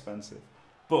quite expensive.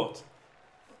 But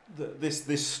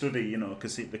this study, you know,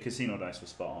 the casino dice were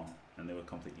spot on, and they were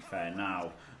completely fair.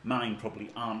 Now mine probably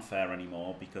aren't fair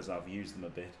anymore because I've used them a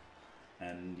bit,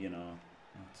 and you know,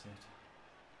 that's it.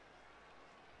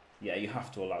 Yeah, you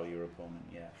have to allow your opponent.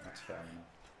 Yeah, that's fair enough.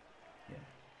 Yeah.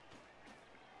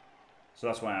 So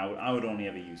that's why I would only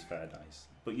ever use fair dice.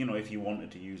 But you know, if you wanted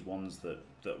to use ones that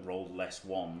rolled less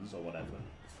ones or whatever,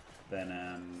 then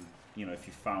you know, if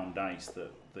you found dice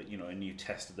that you know, and you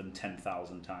tested them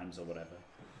 10,000 times or whatever,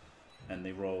 and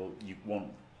they roll,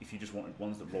 if you just wanted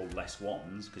ones that rolled less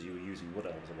ones because you were using wood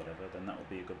elves or whatever, then that would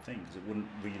be a good thing because it wouldn't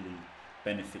really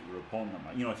benefit your opponent.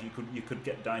 You know, if you could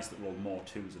get dice that rolled more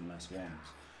twos and less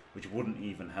ones, which wouldn't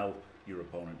even help your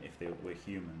opponent if they were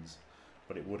humans,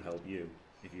 but it would help you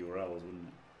if you were elves, wouldn't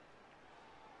it?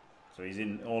 So he's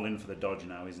all in for the dodge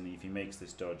now, isn't he? If he makes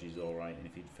this dodge, he's all right, and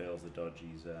if he fails the dodge,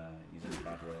 he's in a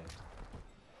bad way.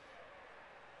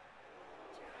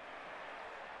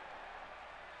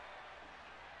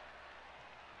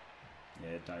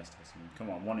 Yeah, dice testing. Come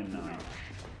on, 1 in 9.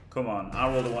 Come on,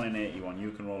 I rolled a 1 in 81.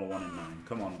 You can roll a 1 in 9.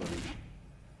 Come on, buddy.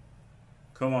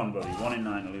 Come on, buddy. 1 in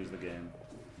 9 to lose the game.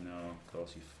 No, of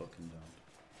course you fucking don't.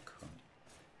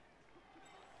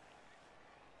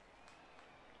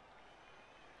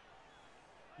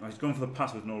 Oh, he's going for the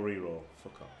pass with no reroll.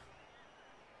 Fuck off.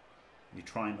 You're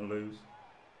trying to lose?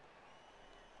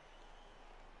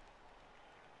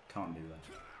 Can't do that.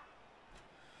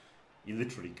 You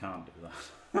literally can't do that.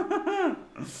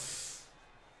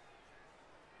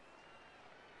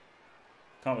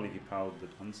 Can't believe you powered the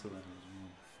dancer then as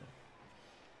well.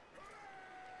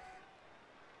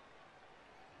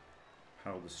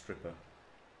 Powered the stripper.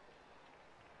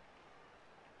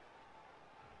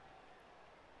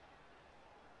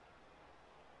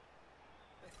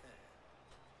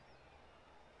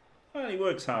 Well, he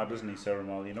works hard, doesn't he,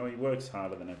 Ceremal? You know, he works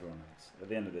harder than everyone else. At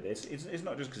the end of the day, it's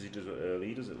not just because he does it early,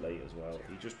 he does it late as well.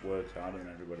 He just works harder than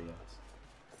everybody else.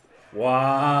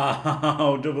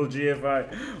 Wow, double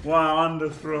GFI. Wow,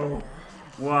 underthrow.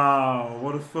 Wow,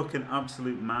 what a fucking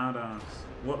absolute mad ass.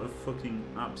 What a fucking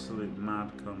absolute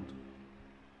mad cunt.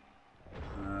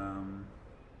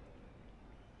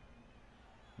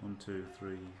 1, 2,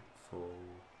 3, 4,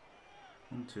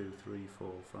 1, 2, 3, 4,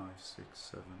 5, 6,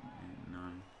 7, 8,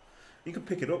 9. You could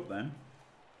pick it up then.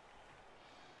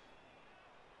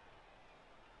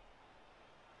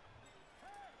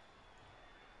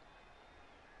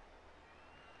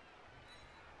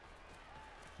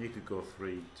 You could go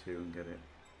 3, 2 and get it.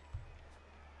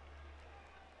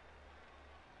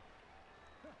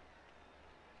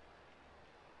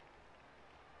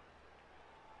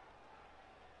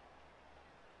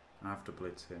 I have to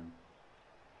blitz him.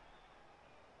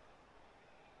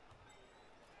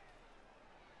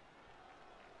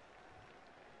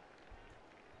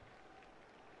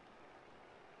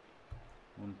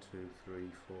 One, 2,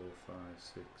 3, 4, 5,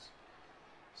 6,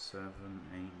 7,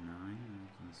 8, 9.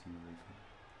 Doesn't seem very good.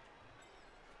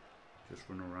 Just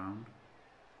run around.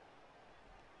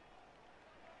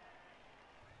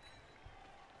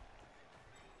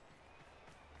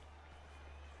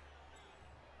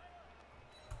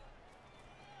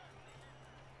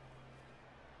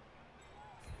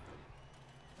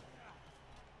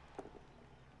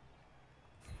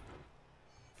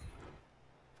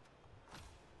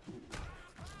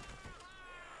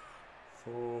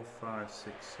 Four, 5,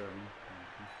 6, 7.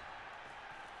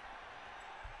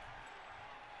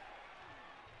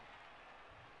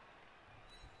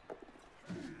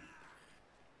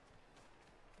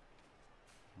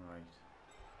 Right.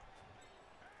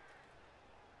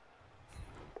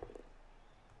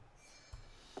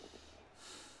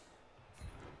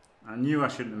 I knew I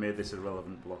shouldn't have made this a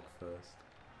relevant block first,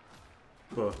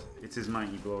 but it's his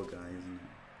mighty blow guy, isn't it?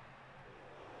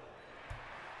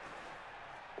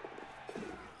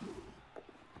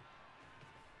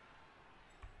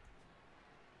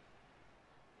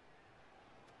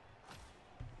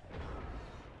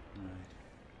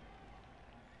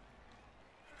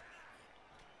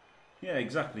 Yeah,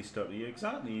 exactly, Stutty.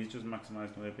 Exactly. He's just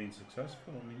maximising the way of being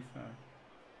successful. I mean,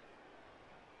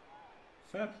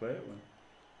 fair play to him.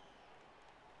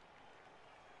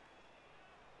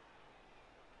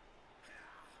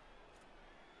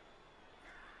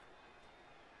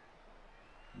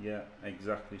 Yeah,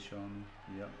 exactly, Sean.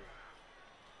 Yeah.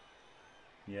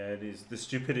 Yeah, it is. The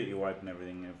stupidity wiping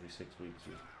everything every 6 weeks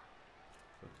is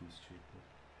fucking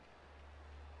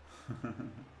stupid.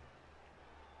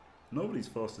 Nobody's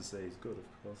forced to say he's good,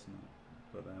 of course not.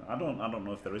 But I don't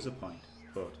know if there is a point.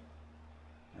 But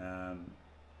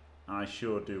I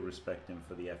sure do respect him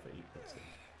for the effort he puts in.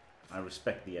 I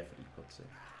respect the effort he puts in,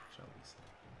 shall we say?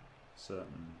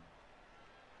 Certainly.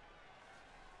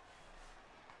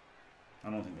 I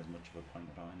don't think there's much of a point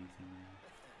about anything.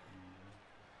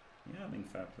 Yeah, I think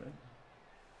fair play.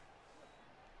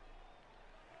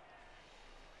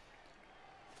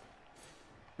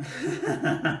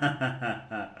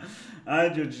 I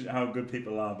judge how good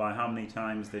people are by how many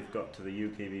times they've got to the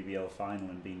UK BBL final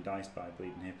and been diced by a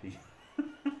bleeding hippie.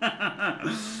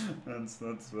 that's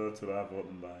what I vote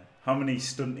them by. How many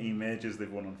stunty majors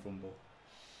they've won on fumble.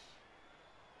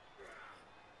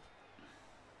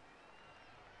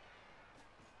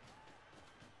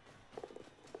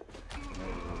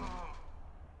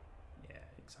 Yeah,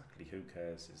 exactly. Who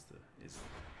cares is the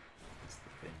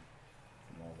thing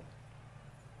from all that.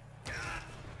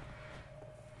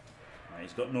 Right,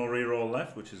 he's got no reroll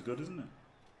left, which is good, isn't it?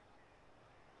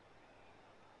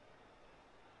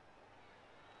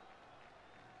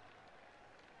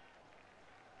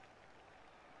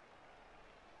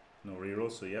 No reroll,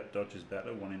 so yep, dodge is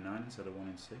better. 1 in 9 instead of 1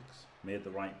 in 6. Made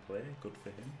the right play, good for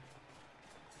him.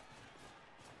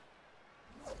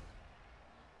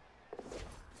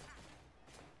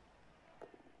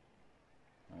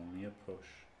 Only a push.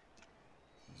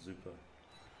 Super.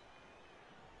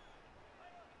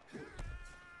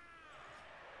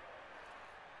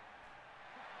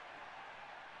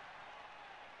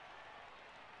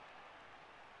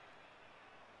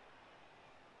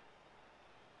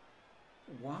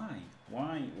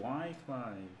 Why,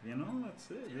 Clive? You know, that's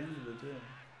it. At the end of the day,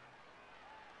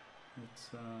 it's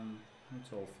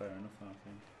all fair enough, I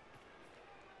think.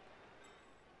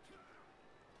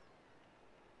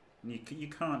 You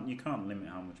can't limit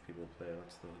how much people play.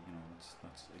 That's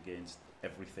that's against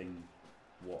everything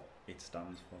what it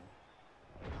stands for,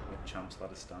 what Champs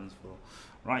Ladder stands for.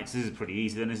 Right, so this is pretty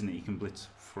easy then, isn't it? You can blitz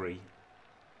free.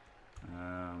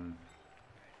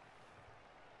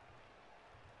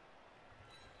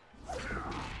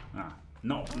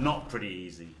 Not pretty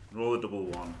easy. Roll a double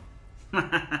 1.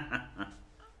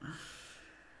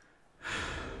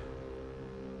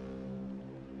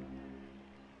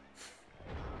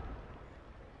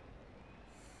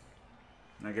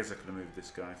 I guess I could have moved this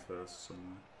guy first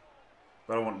somewhere.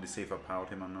 But I wanted to see if I powered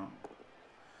him or not.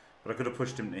 But I could have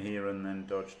pushed him to here and then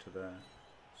dodged to there.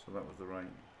 So that was the right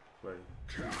Play.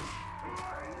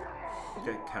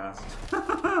 Get cast.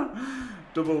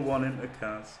 Double one into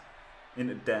cast.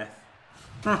 Into death.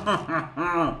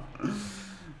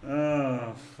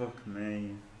 Oh, fuck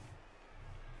me.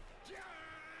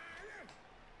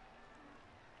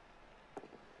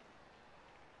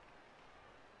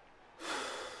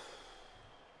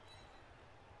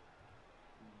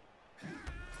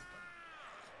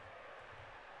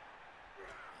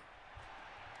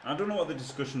 I don't know what the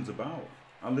discussion's about.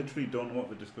 I literally don't know what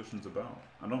the discussion's about.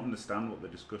 I don't understand what the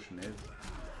discussion is.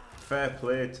 Fair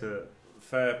play to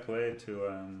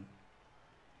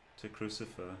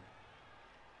Crucifer.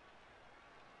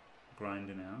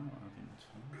 Grinding it out, I think that's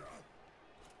fine.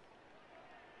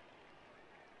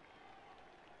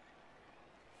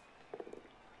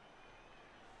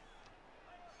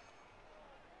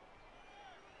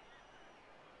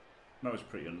 That was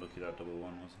pretty unlucky, that double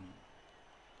one, wasn't it?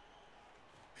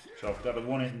 So I've got a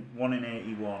 1 in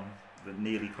 81 that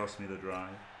nearly cost me the drive,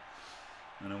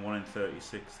 and a 1 in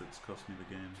 36 that's cost me the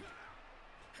game.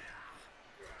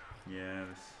 Yeah,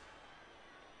 there's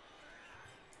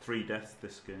 3 deaths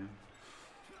this game.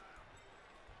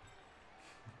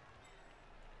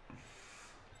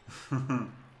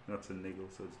 That's a niggle,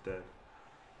 so it's dead.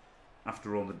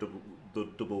 After all the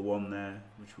double one there,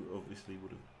 which obviously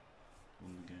would have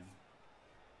won the game.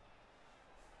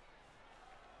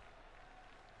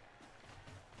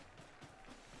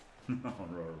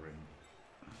 Roaring.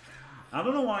 I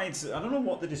don't know why it's. I don't know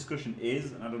what the discussion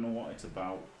is, and I don't know what it's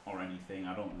about or anything.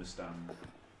 I don't understand.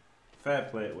 Fair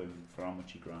play to him for how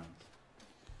much he grinds.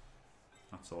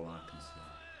 That's all I can say.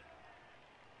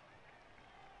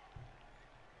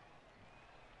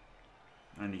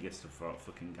 And he gets to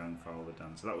fucking gang foul the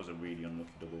dance. So that was a really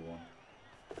unlucky double one.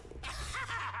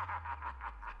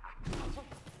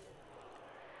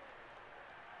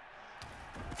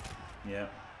 Yeah.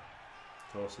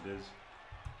 Of course it is.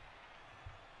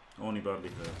 Only badly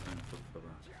hurt. Thank fuck for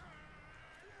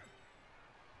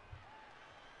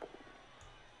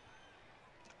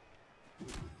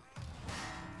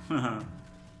that.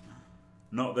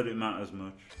 Not that it matters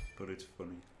much, but it's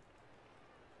funny.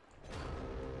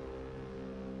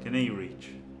 Can he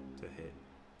reach to hit?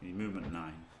 He movement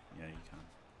 9. Yeah, he can.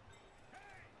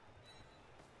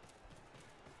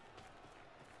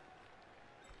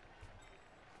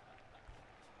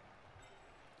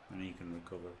 And he can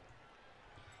recover.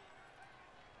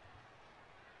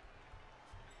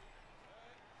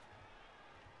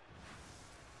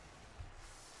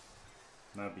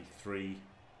 That'd be 3.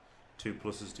 2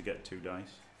 pluses to get 2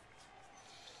 dice.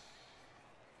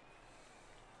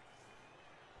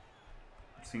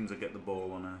 It seems I get the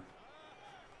ball on a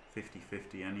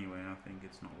 50-50 anyway. I think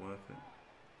it's not worth it.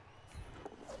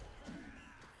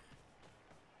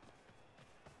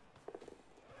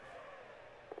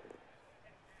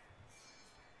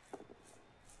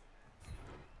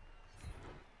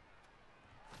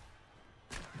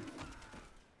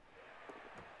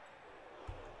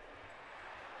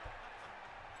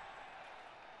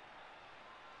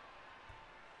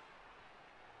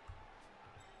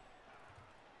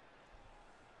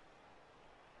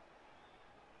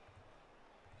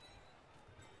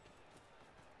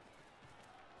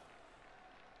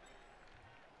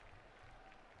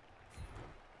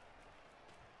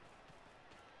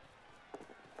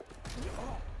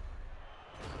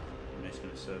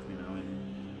 Serve me now,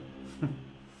 eh?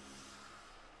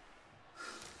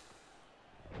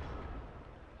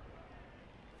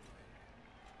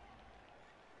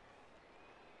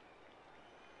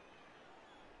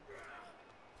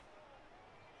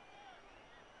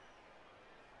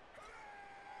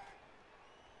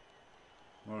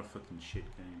 What a fucking shit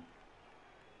game.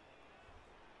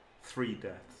 3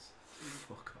 deaths.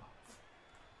 Fuck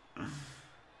off.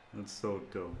 That's so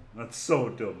dumb. That's so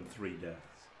dumb, 3 deaths.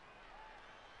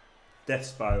 Death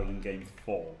Spiral in game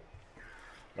 4.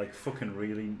 Like fucking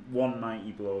really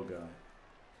 190 blow guy.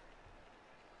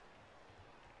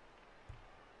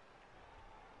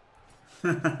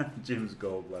 Jim's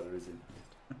gallbladder is in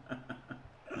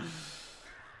it.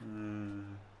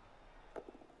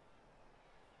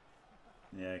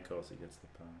 Yeah, of course he gets the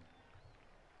power.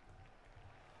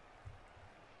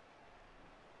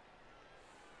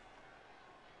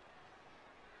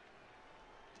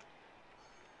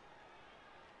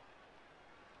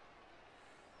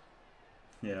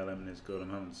 Yeah, lemon is good. I'm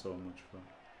having so much fun.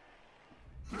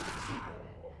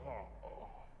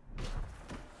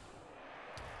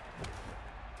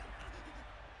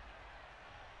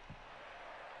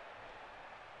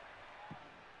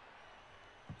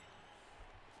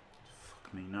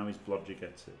 Fuck me, now his blodger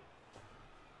gets it.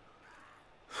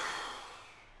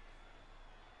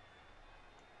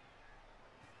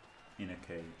 a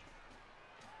cage.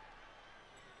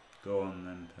 Go on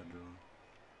then, Pedro.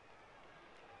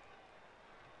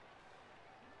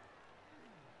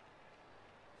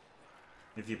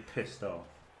 If you're pissed off,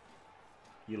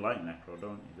 you like Necro,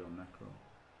 don't you? Go Necro.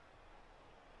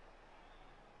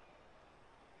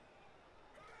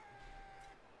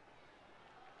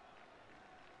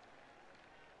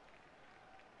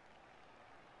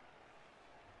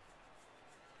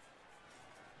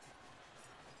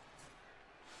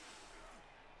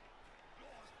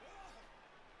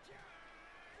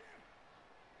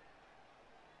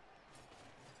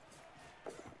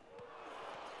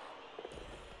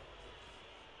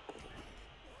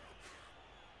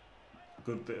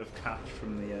 Good bit of catch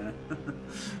from the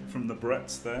from the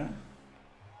Brets there.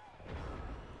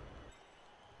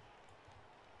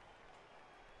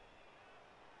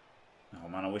 Oh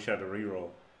man, I wish I had a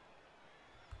reroll.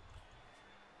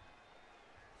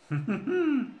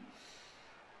 And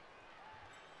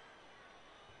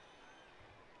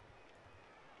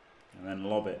then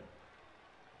lob it.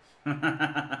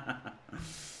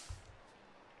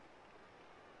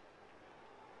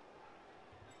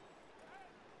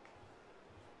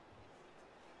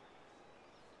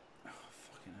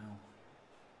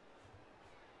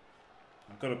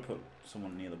 I've got to put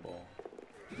someone near the ball.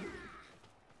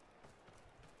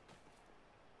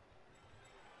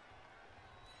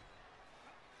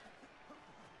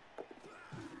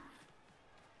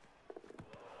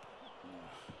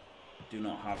 Do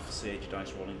not have Sage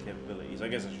dice rolling capabilities. I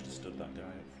guess I should have stood that guy up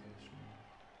first.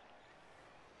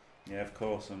 Yeah, of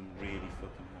course, I'm really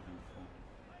fucking having fun.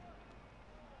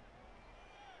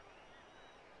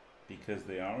 Because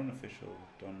they are unofficial.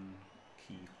 Done.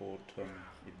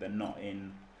 If they're not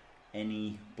in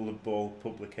any Blood Bowl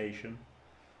publication,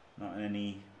 not in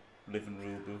any living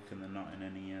rule book, and they're not in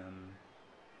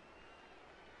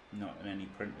any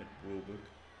printed rule book.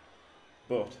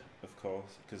 But of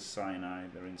course, because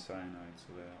cyanide, they're in cyanide,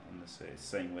 so they're on the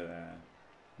same with NAF,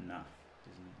 isn't it?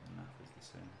 NAF is the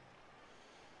same.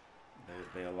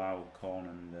 They allow Corn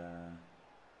and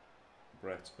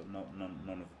Brett, but none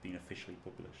have been officially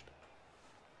published.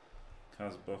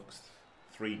 Kaz Bucks.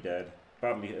 3 dead.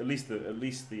 Badly. At least the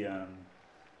yeah,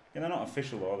 they're not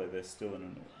official, are they? They're still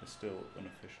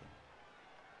unofficial.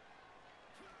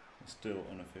 They're still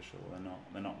unofficial.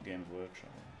 They're not Games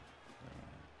Workshop.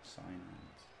 They're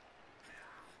sign-ins.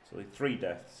 So 3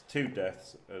 deaths, 2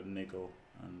 deaths, a niggle,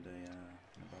 and a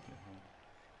badly hard.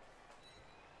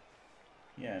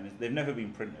 Yeah, and they've never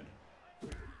been printed.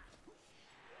 They've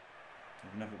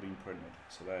never been printed,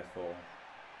 so therefore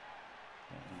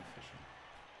they're unofficial.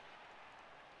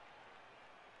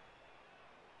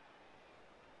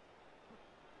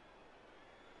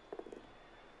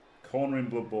 Corner in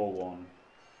Blood Bowl 1,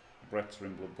 Brett's are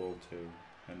in Blood Bowl 2,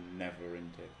 and never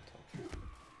in tabletop.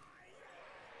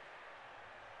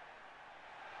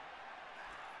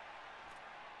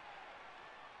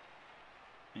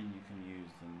 And you can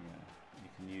use them, yeah. You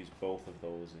can use both of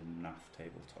those in NAF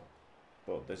tabletop,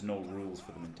 but there's no rules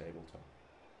for them in tabletop.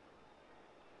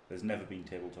 There's never been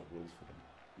tabletop rules for them.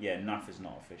 Yeah, NAF is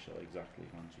not official, exactly,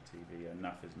 Hanchy TV. Yeah,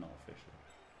 NAF is not official.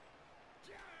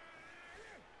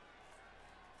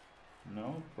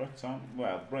 No, Brets aren't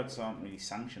really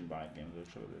sanctioned by Games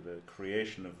Workshop. The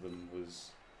creation of them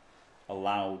was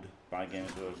allowed by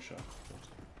Games Workshop.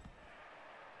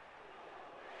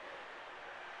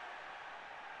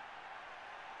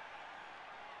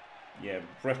 Yeah,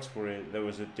 Brets there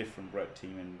was a different Bret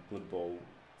team in Blood Bowl,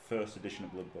 first edition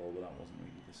of Blood Bowl, but that wasn't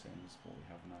really the same as what we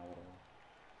have now at all.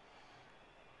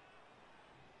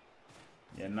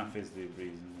 Yeah, NAF is the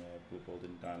reason Blood Bowl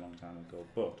didn't die a long time ago,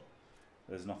 but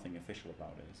there's nothing official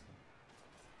about it, is there?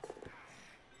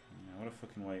 Yeah, what a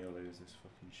fucking way to lose this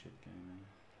fucking shit game, eh?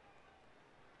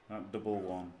 That double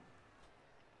one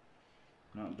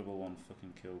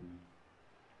fucking killed me.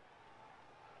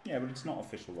 Yeah, but it's not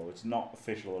official though. It's not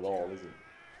official at all, is it?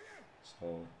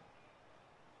 So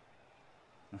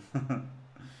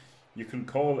you can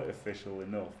call it official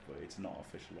enough, but it's not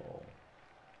official at all.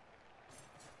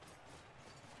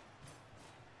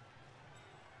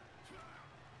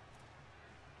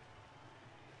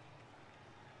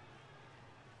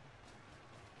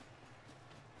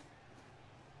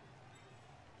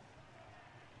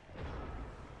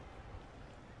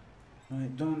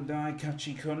 Right, don't die,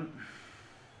 catchy cunt.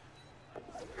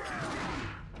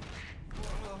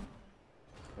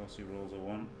 Of course he rolls a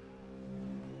 1.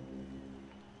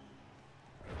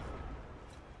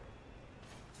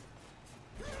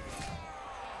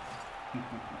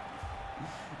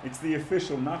 It's the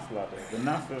official NAF ladder. The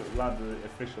NAF ladder, the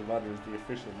official ladder, is the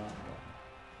official NAF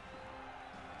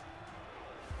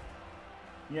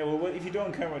Yeah, well, if you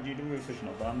don't care what you do with official,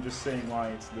 but I'm just saying why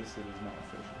it's listed as not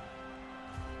official.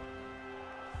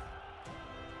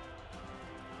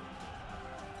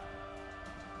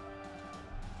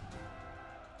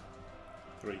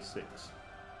 Three, 6.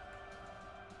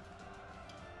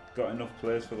 Got enough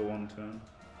players for the one turn.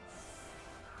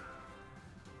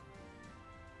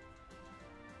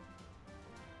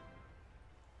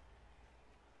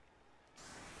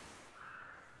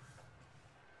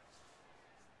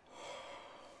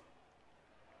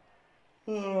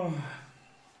 Oh.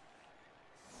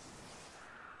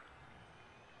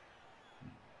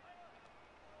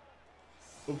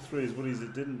 Up 3 is Woody's.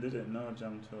 It didn't, did it? No,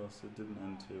 jam toast. It didn't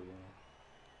end too well.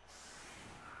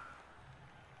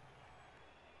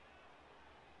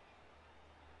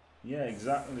 Yeah,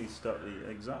 exactly, Stutley.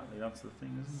 Exactly, that's the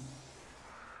thing, isn't it?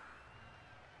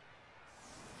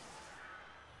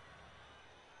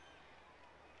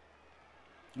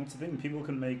 That's the thing. People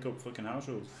can make up fucking house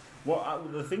rules.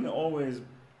 The thing that always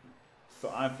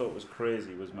I thought was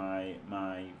crazy was my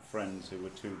friends who were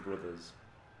 2 brothers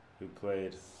who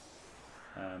played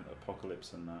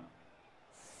Apocalypse and that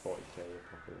 40k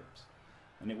Apocalypse,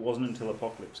 and it wasn't until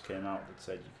Apocalypse came out that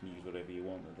said you can use whatever you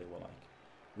want that they were like,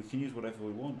 we can use whatever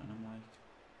we want, and I'm like,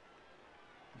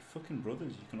 you fucking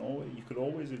brothers, you could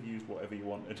always have used whatever you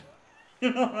wanted.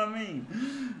 You know what I mean?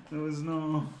 There was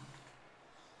no.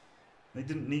 They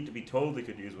didn't need to be told they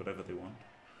could use whatever they want.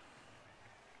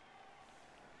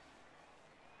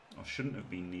 Or shouldn't have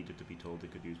been needed to be told they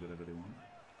could use whatever they want.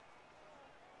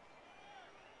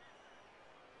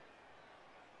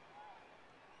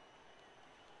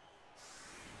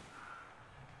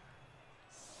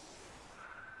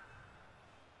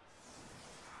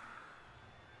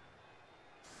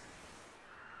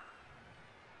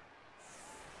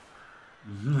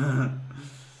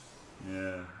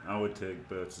 Yeah, I would take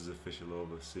Bert's as official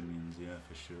over Simeon's, yeah,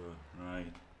 for sure.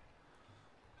 Right.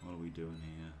 What are we doing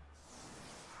here?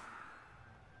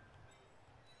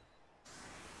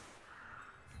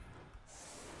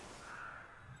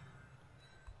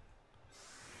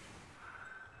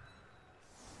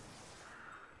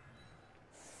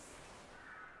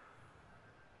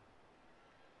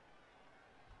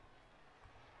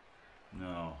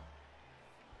 No.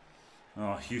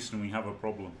 Oh, Houston, we have a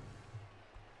problem.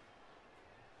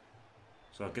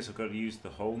 So I guess I've got to use the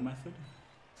whole method.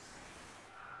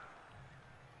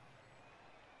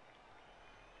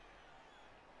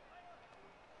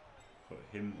 Put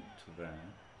him up to there.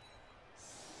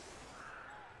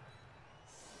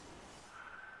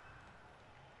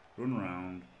 Run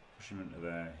around, push him into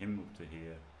there, him up to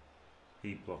here.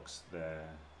 He blocks there.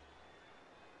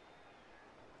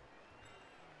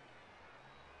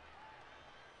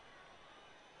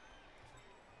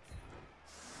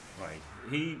 Right,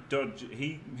 he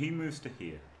moves to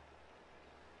here.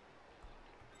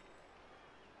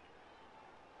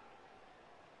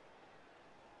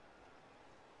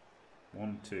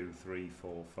 One, 2, 3,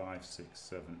 4, 5, 6,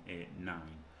 7, 8, 9.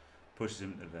 Pushes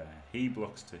him to there. He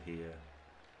blocks to here.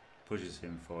 Pushes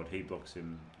him forward. He blocks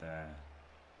him there.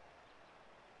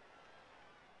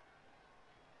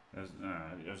 I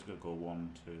just got to go 1,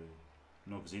 2.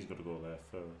 No, because he's got to go there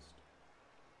first.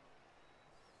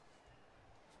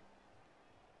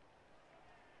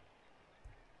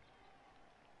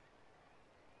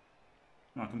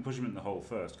 No, I can push him in the hole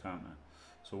first, can't I?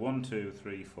 So 1, 2,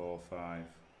 3, 4, 5,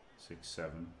 6,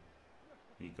 7.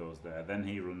 He goes there. Then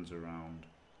he runs around.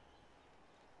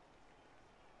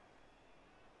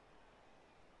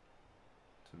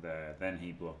 To there. Then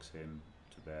he blocks him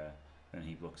to there. Then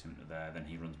he blocks him to there. Then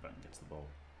he runs back and gets the ball.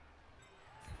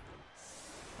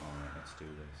 Alright, let's do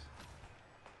this.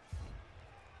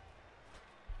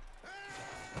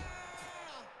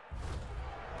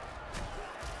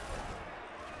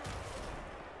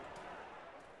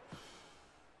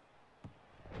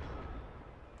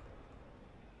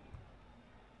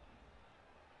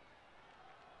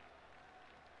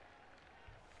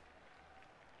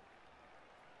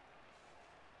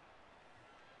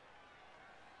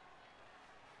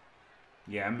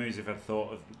 Yeah, maybe if I'd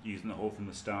thought of using the hole from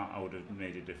the start, I would have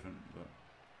made it different. But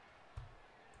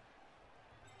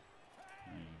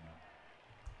there you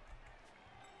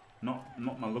go.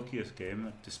 Not my luckiest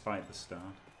game, despite the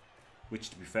start, which,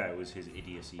 to be fair, was his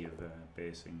idiocy of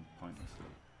basing pointlessly.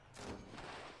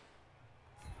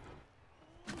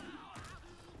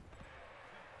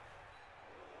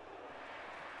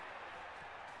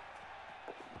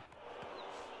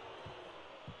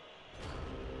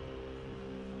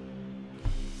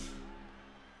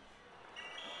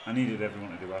 I needed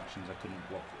everyone to do actions. I couldn't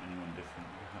block anyone different.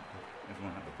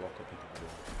 Everyone had to block or pick up the ball.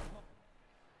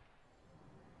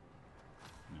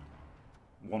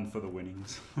 One for the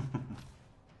winnings. Oh,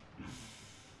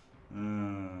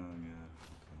 yeah.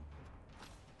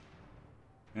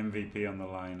 Okay. MVP on the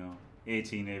line now.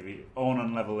 18 AV. Own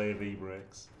on level AV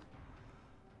breaks.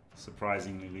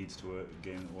 Surprisingly leads to a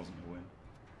game that wasn't a win.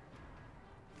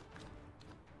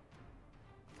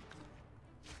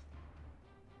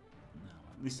 No,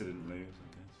 at least I didn't lose, I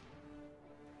guess.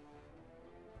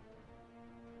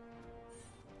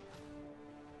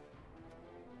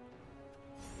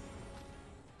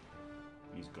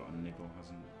 He's got a nibble,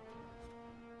 hasn't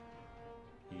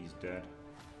he? He's dead.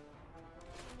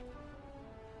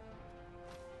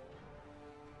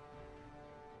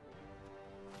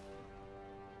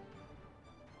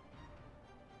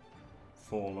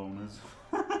 Four loners.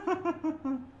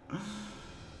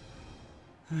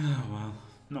 Well,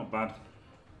 not bad.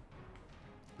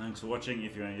 Thanks for watching.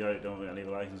 If you enjoyed it, don't forget to leave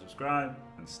a like and subscribe,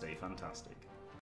 and stay fantastic.